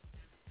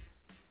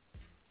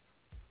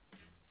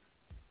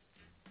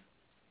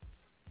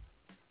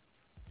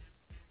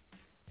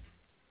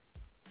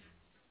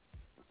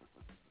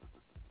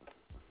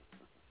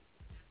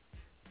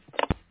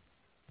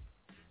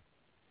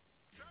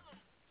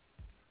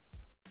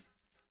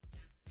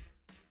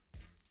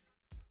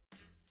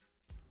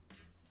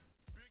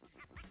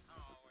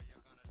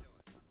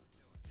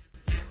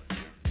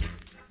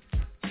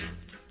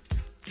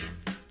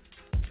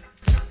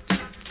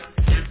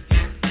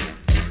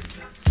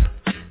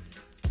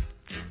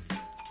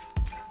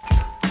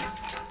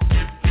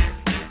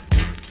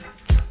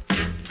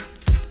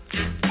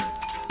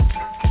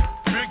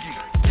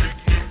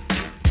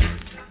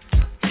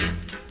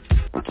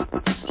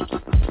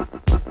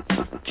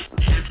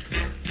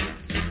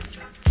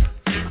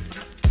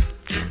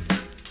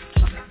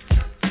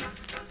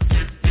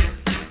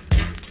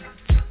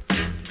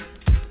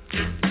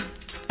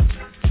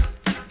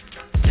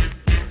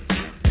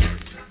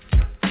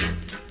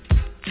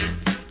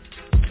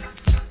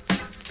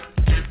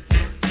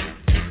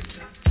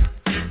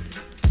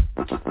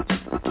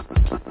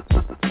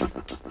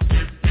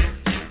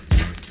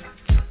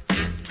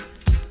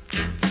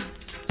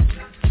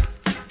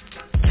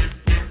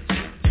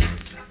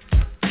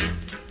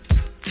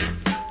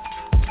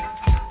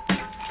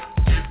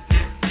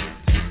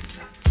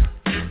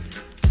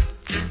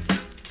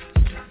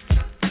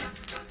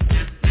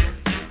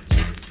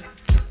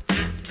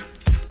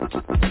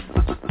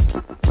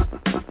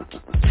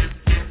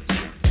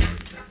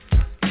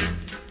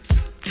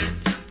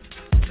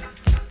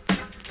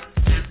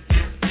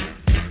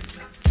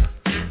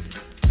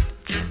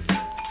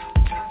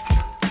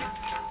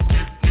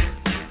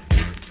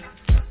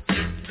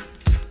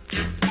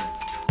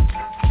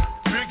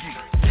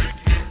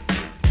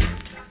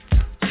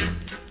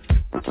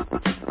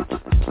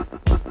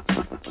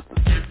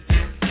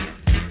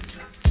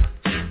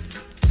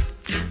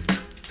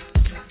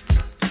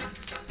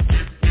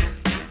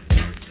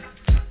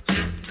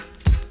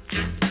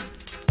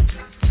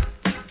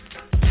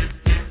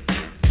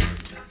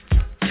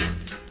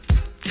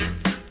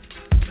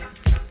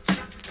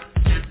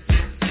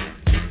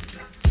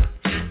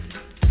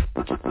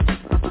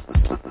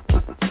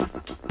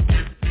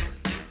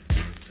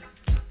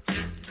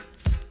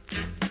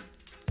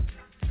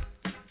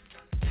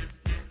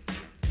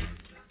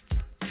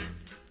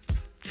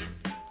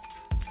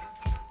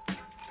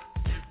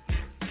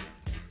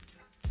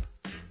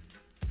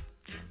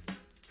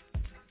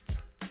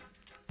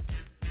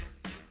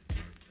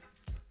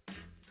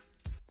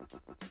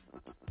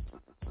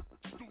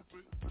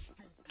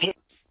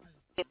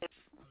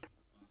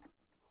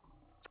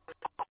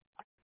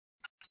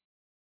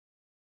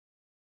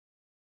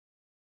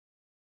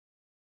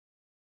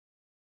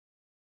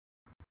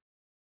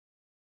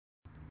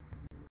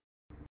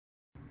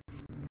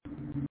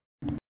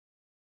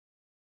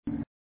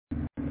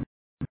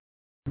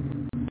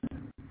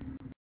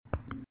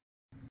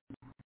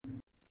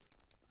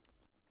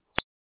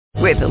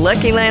 With the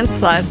Lucky Land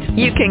Slots,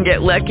 you can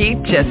get lucky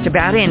just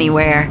about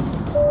anywhere.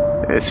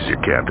 This is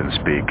your captain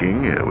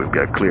speaking. We've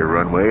got clear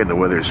runway and the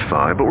weather's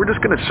fine, but we're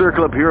just going to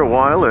circle up here a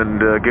while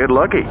and get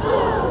lucky.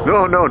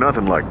 No,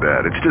 nothing like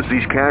that. It's just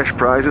these cash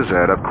prizes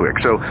add up quick.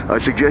 So I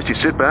suggest you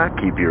sit back,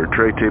 keep your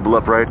tray table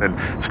upright, and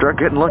start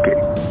getting lucky.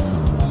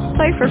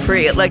 Play for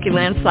free at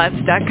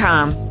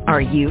LuckyLandSlots.com.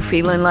 Are you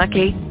feeling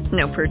lucky?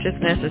 No purchase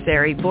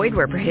necessary. Void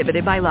where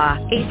prohibited by law.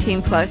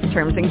 18+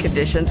 terms and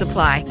conditions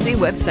apply. See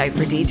website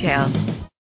for details.